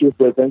 And thank you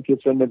so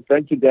much.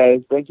 Thank you,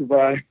 guys. Thank you.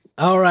 Bye.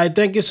 All right,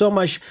 thank you so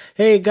much.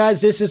 Hey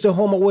guys, this is the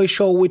Home Away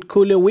Show with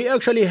Kule. We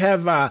actually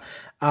have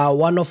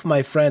one of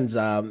my friends,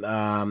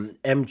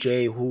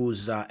 MJ,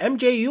 who's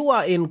MJ. You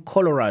are in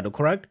Colorado,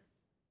 correct?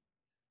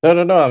 No.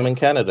 I'm in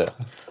Canada.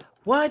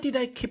 Why did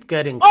I keep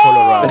getting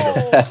Colorado?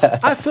 Oh,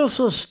 I feel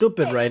so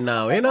stupid hey, right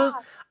now, oh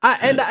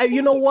God.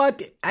 you know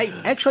what? I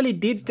actually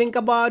did think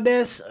about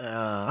this.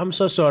 I'm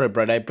so sorry,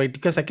 brother,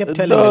 because I kept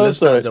telling the No,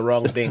 listeners sorry. the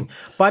wrong thing.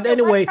 But So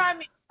anyway,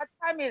 what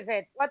time is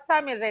it? What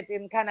time is it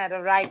in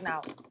Canada right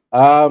now?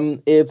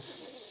 It's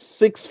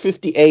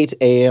 6:58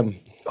 a.m.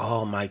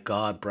 oh my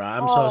God, bro.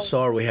 I'm so Oh,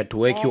 sorry we had to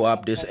wake you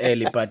up this oh.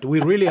 early, but we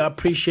really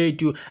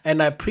appreciate you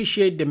and I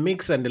appreciate the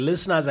mix and the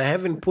listeners. I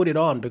haven't put it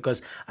on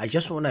because I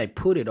just when I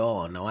put it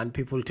on, I want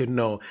people to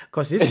know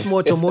because this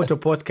Moto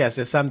podcast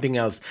is something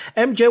else.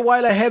 MJ,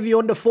 while I have you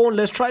on the phone,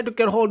 let's try to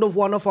get hold of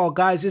one of our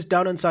guys. He's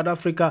down in South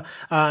Africa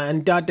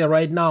and Data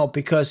right now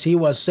because he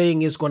was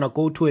saying he's going to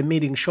go to a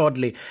meeting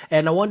shortly.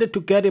 And I wanted to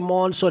get him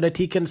on so that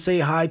he can say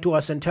hi to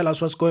us and tell us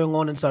what's going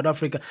on in South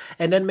Africa.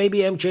 And then maybe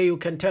MJ, you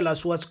can tell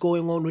us what's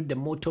going on with the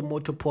Moto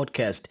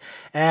podcast.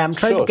 I'm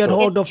trying to Sure, get sure. In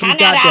hold of Ndate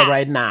Canada.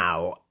 right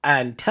now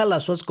and tell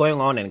us what's going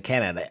on in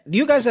Canada. Do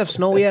you guys have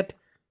snow yet?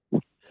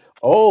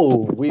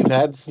 Oh, we've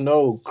had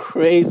snow,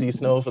 crazy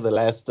snow for the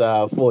last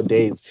 4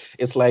 days.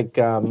 It's like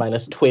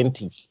minus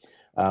 20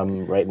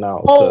 right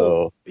now. Oh,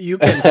 So You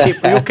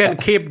can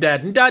keep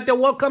that. Ndate,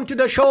 welcome to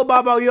the show,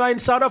 Baba. You are in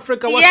South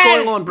Africa. What's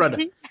going yes. on, brother?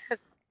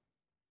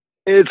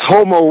 It's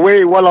home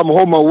away while I'm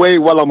home away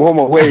while I'm home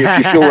away, if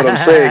you feel what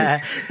I'm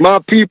saying. My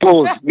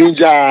people's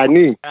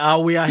Ninjani.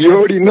 We are You happy.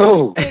 already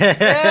know.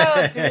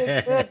 We're good.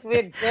 We're good.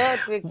 We're good.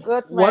 We're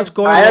good, my What's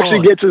going I actually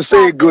on? get to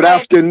say good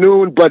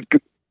afternoon, but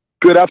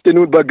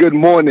good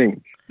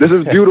morning. This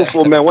is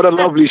beautiful, man. What a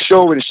lovely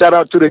show. And shout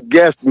out to the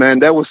guest, man.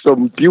 That was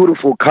some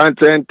beautiful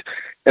content.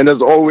 And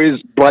as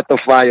always, brought the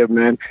fire,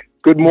 man.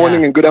 Good morning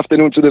Yeah. and good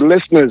afternoon to the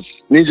listeners.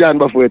 Ninja and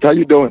Buffett, how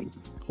you doing?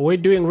 We're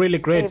doing really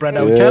great,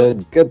 brother.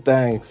 good,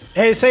 thanks.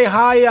 Hey, say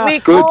hi. We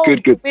Good, cold.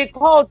 good, good. We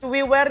cold.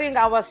 We're wearing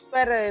our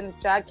sweater and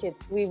jacket.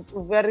 We're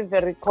very,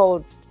 very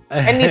cold.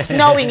 And it's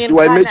snowing in Do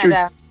I make you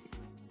Canada.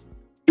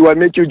 Do I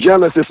make you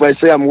jealous if I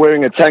say I'm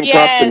wearing a tank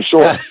top and Yes.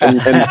 shorts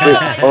and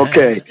fit?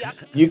 Okay.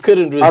 You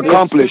couldn't resist.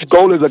 Accomplished.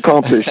 Goal is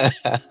accomplished.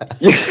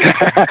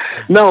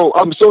 No,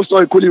 I'm so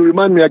sorry. Could you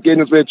remind me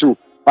again of it too?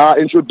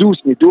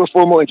 Introduce me. Do a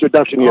formal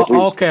introduction here, please.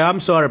 Okay,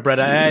 I'm sorry,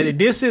 brother.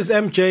 This is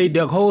MJ,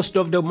 the host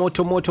of the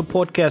Moto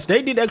podcast.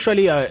 They did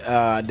actually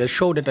the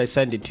show that I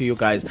sent it to you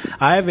guys.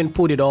 I haven't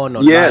put it on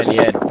online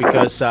yet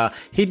because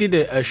he did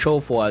a show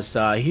for us.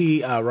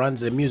 He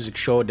runs the music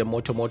show, the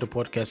Moto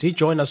podcast. He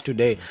joined us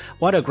today.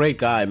 What a great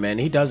guy, man.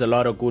 He does a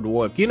lot of good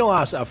work. You know,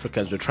 us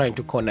Africans, we're trying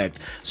to connect.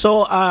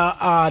 So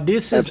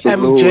this is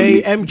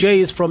Absolutely. MJ. MJ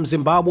is from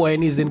Zimbabwe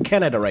and he's in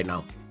Canada right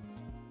now.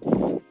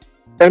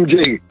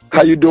 MJ,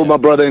 how you doing, my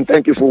brother? And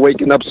thank you for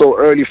waking up so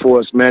early for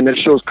us, man. That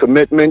shows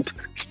commitment.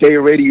 Stay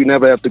ready. You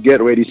never have to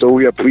get ready. So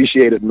we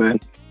appreciate it, man.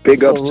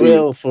 Big up to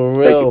you. For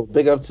real.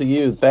 Big up to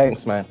you.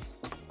 Thanks, man.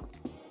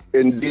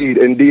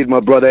 Indeed, my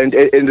brother. And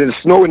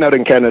it's snowing out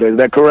in Canada. Is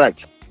that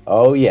correct?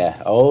 Oh yeah.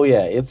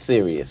 It's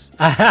serious.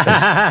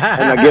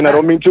 And again, I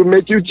don't mean to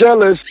make you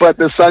jealous, but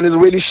the sun is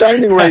really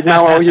shining right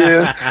now out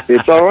here.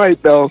 It's all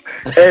right, though.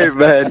 Hey,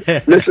 man.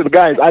 Listen,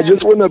 guys, I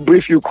just want to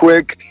brief you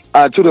quick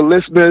to the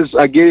listeners.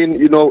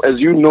 Again, as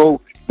you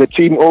know, the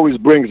team always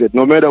brings it,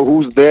 no matter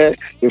who's there.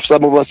 If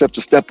some of us have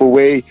to step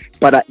away,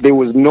 but there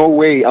was no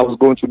way I was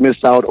going to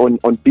miss out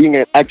on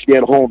being actually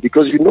at home,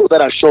 because you know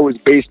that our show is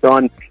based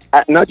on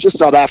not just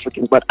South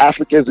Africans, but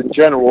Africans in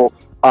general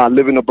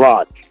living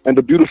abroad. And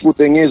the beautiful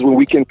thing is when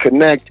we can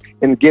connect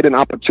and get an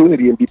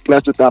opportunity and be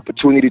blessed with the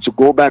opportunity to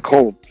go back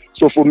home.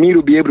 So for me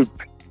to be able to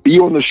be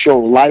on the show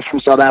live from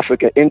South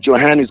Africa in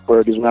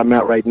Johannesburg is where I'm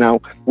at right now,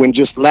 when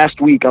just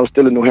last week I was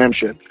still in New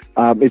Hampshire.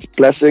 It's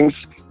blessings.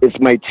 It's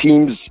my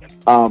team's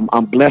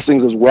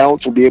blessings as well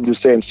to be able to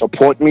say and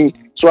support me.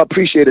 So I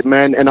appreciate it,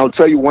 man. And I'll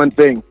tell you one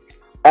thing.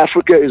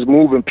 Africa is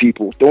moving,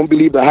 people. Don't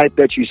believe the hype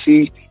that you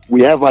see.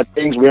 We have our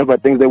things. We have our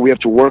things that we have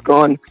to work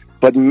on.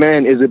 But,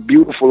 man, is it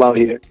beautiful out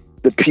here.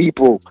 The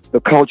people, the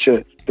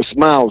culture, the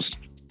smiles.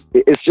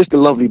 It's just a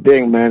lovely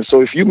thing, man.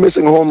 So if you're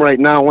missing home right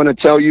now, I want to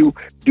tell you,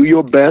 do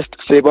your best.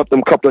 Save up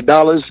them couple of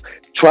dollars.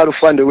 Try to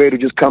find a way to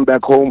just come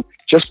back home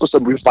just for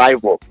some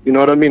revival. You know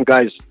what I mean,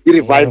 guys?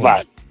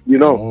 Revival, you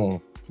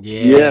know?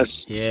 Yeah,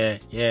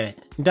 yeah.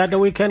 That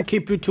we can't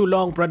keep you too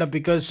long, brother,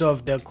 because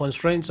of the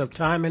constraints of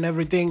time and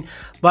everything.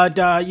 But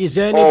is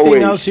there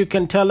anything else you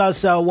can tell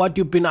us what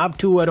you've been up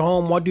to at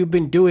home, what you've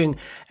been doing,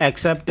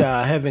 except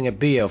having a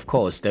beer, of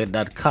course,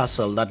 that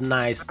castle, that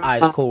nice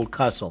ice-cold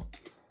castle?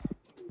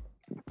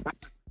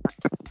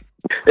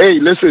 Hey,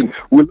 listen,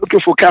 we're looking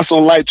for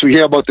Castle Light to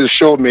hear about this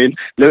show, man.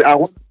 I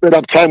want to set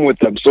up time with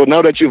them. So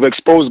now that you've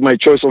exposed my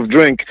choice of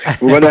drink,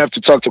 we're going to have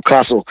to talk to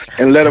Castle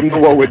and let them know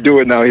what we're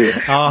doing out here.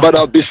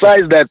 But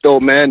besides that,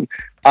 though, man,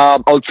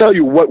 I'll tell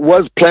you what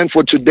was planned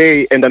for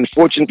today, and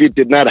unfortunately it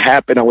did not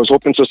happen. I was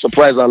hoping to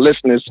surprise our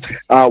listeners.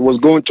 Was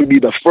going to be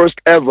the first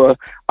ever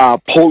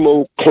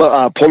polo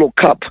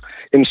cup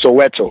in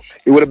Soweto.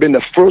 It would have been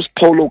the first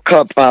polo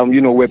cup,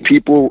 where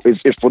people, if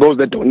for those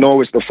that don't know,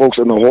 it's the folks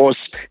on the horse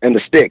and the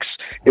sticks.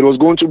 It was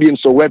going to be in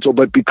Soweto,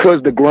 but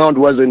because the ground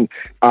wasn't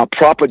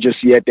proper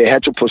just yet, they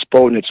had to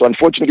postpone it. So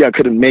unfortunately, I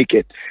couldn't make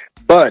it.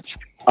 But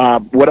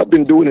what I've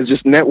been doing is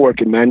just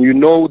networking, man. You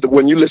know that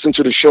when you listen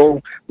to the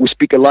show, we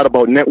speak a lot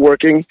about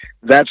networking.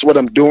 That's what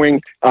I'm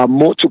doing.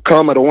 More to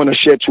come. I don't want to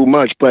share too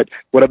much, but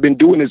what I've been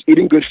doing is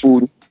eating good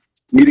food,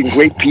 meeting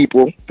great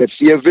people that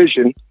see a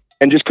vision,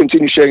 and just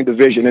continue sharing the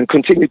vision and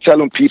continue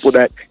telling people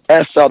that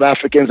as South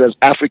Africans, as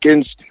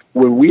Africans,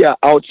 when we are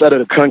outside of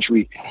the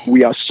country,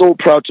 we are so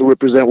proud to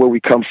represent where we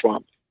come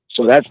from.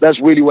 So that's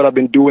really what I've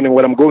been doing and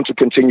what I'm going to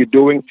continue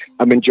doing.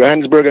 I'm in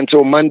Johannesburg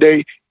until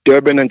Monday,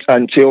 Durban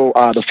until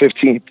the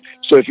 15th.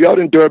 So if you're out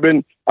in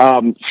Durban,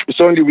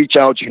 certainly reach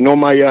out. You know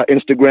my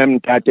Instagram,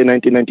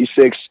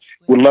 Tate1996.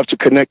 Would love to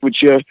connect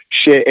with you,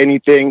 share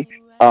anything.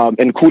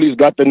 And Cooley's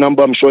got the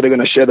number. I'm sure they're going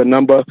to share the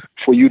number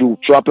for you to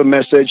drop a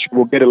message.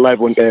 We'll get it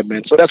live on air,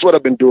 man. So that's what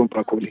I've been doing,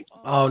 Cooley.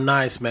 Oh,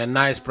 nice, man.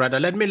 Nice,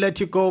 brother. Let me let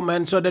you go,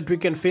 man, so that we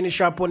can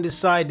finish up on this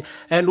side.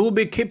 And we'll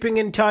be keeping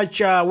in touch.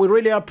 We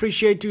really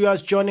appreciate you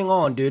guys joining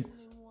on, dude.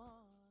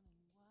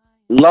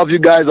 Love you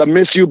guys. I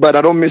miss you, but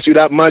I don't miss you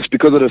that much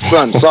because of the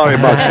sun. Sorry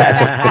about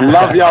that.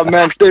 Love y'all,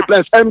 man. Stay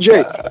blessed.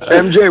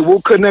 MJ,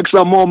 we'll connect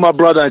some more, my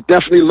brother.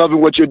 Definitely loving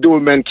what you're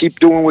doing, man. Keep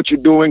doing what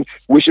you're doing.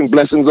 Wishing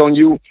blessings on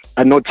you.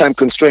 I know time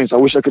constraints. I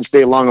wish I could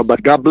stay longer,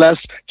 but God bless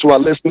to our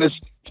listeners.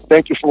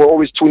 Thank you for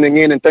always tuning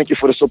in, and thank you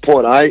for the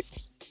support, all right?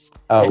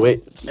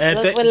 We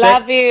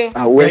love you.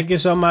 Thank you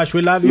so much.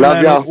 We love you,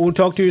 man. Y'all. We'll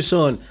talk to you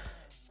soon.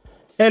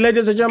 Hey,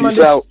 ladies and gentlemen,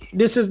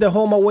 this is the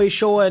Home Away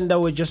Show, and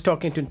we're just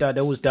talking to Ntade,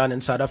 who's done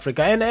in South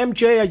Africa. And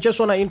MJ, I just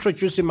want to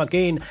introduce him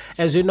again.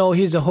 As you know,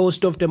 he's the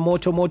host of the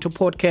Moto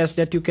podcast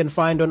that you can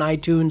find on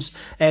iTunes,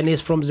 and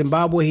he's from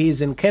Zimbabwe.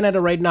 He's in Canada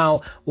right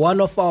now.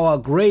 One of our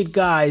great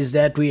guys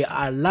that we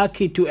are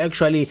lucky to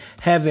actually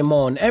have him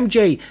on.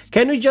 MJ,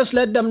 can you just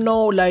let them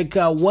know, like,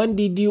 when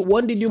did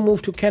you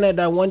move to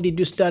Canada? When did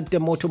you start the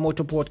Moto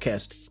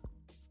podcast?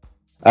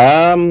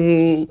 I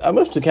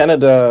moved to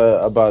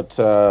Canada about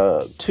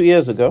 2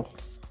 years ago.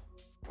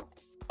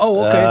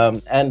 Oh,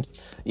 okay. And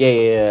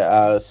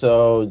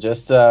so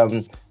just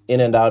in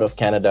and out of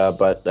Canada,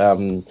 but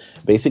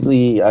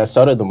basically I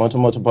started the Moto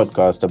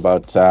podcast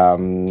about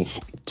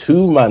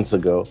 2 months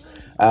ago.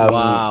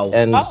 Wow!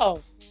 And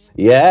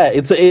yeah,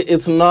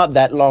 it's not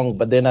that long,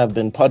 but then I've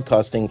been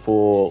podcasting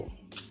for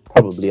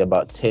probably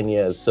about 10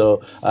 years.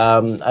 So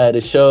I had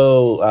a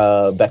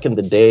show back in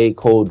the day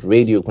called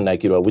Radio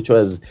Kunakirwa, which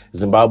was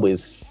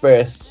Zimbabwe's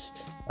first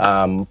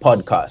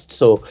podcast.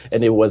 So,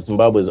 and it was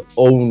Zimbabwe's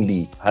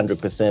only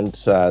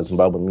 100%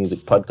 Zimbabwe music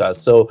podcast.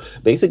 So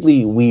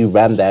basically we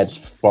ran that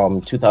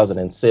from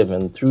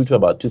 2007 through to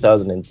about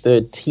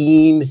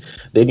 2013.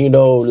 Then,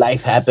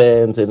 life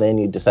happens, and then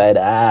you decide,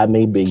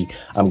 maybe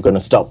I'm going to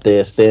stop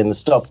this, then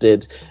stopped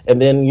it. And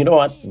then, you know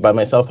what? By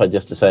myself, I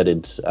just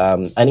decided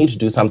I need to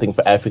do something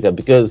for Africa,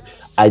 because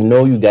I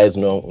know you guys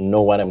know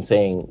what I'm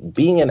saying.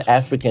 Being an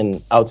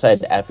African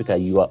outside Africa,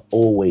 you are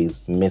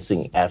always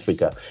missing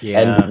Africa. Yeah.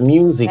 And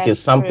music is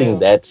something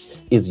that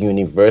is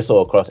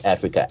universal across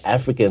Africa.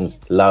 Africans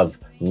love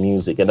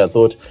music, and I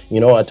thought, you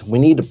know what, we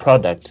need a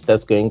product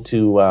that's going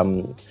to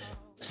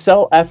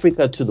sell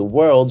Africa to the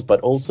world, but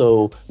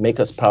also make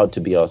us proud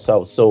to be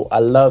ourselves. So I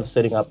love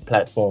setting up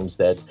platforms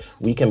that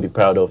we can be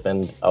proud of.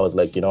 And I was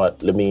like, you know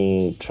what, let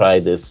me try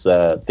this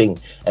thing.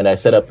 And I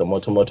set up the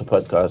Moto Moto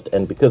podcast.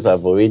 And because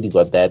I've already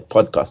got that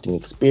podcasting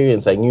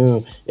experience, I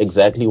knew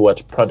exactly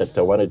what product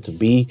I wanted to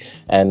be.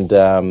 And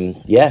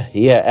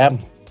here I am.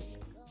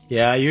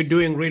 Yeah, you're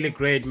doing really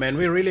great, man.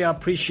 We really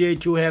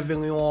appreciate you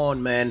having you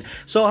on, man.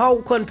 So how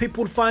can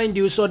people find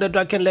you so that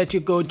I can let you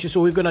go to,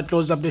 so we're going to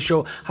close up the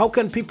show. How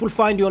can people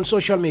find you on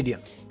social media?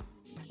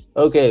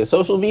 Okay,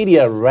 social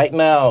media right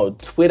now,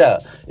 Twitter.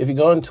 If you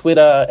go on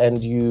Twitter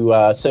and you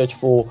search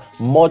for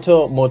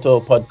Moto Moto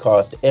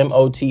Podcast,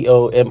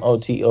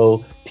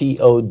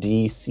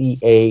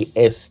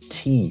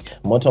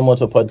 MOTOMOTOPODCAST, Moto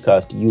Moto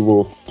Podcast, you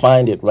will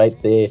find it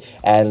right there.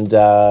 And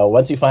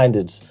once you find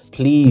it,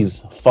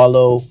 please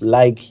follow,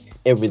 like,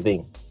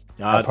 everything.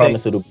 I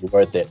promise it'll be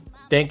worth it.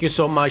 Thank you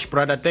so much,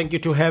 brother. Thank you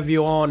to have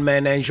you on,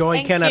 man. Enjoy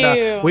Thank Canada.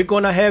 you. We're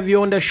going to have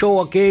you on the show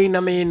again.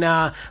 I mean,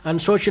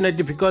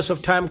 unfortunately, because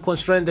of time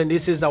constraint, and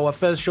this is our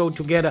first show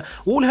together,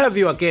 we'll have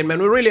you again,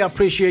 man. We really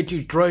appreciate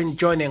you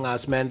joining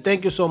us, man.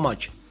 Thank you so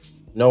much.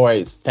 No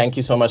worries. Thank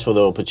you so much for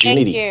the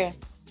opportunity. Thank you.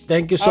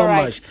 Thank you so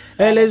much.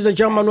 Hey, ladies and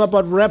gentlemen, we're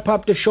about to wrap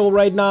up the show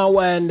right now,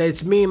 and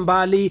it's me and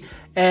Mbali,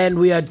 and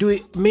we are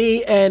doing,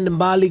 me and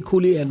Mbali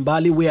Kuli and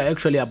Mbali, we are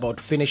actually about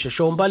to finish the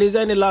show. Mbali, is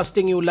there any last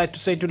thing you would like to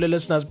say to the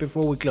listeners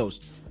before we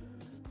close?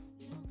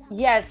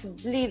 Yes,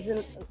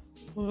 please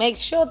make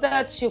sure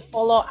that you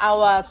follow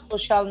our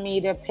social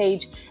media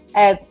page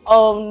at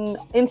on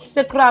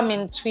Instagram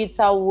and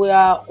Twitter we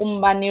are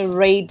Umbani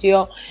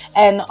Radio,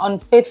 and on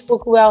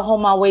Facebook we are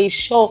Home Away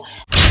Show.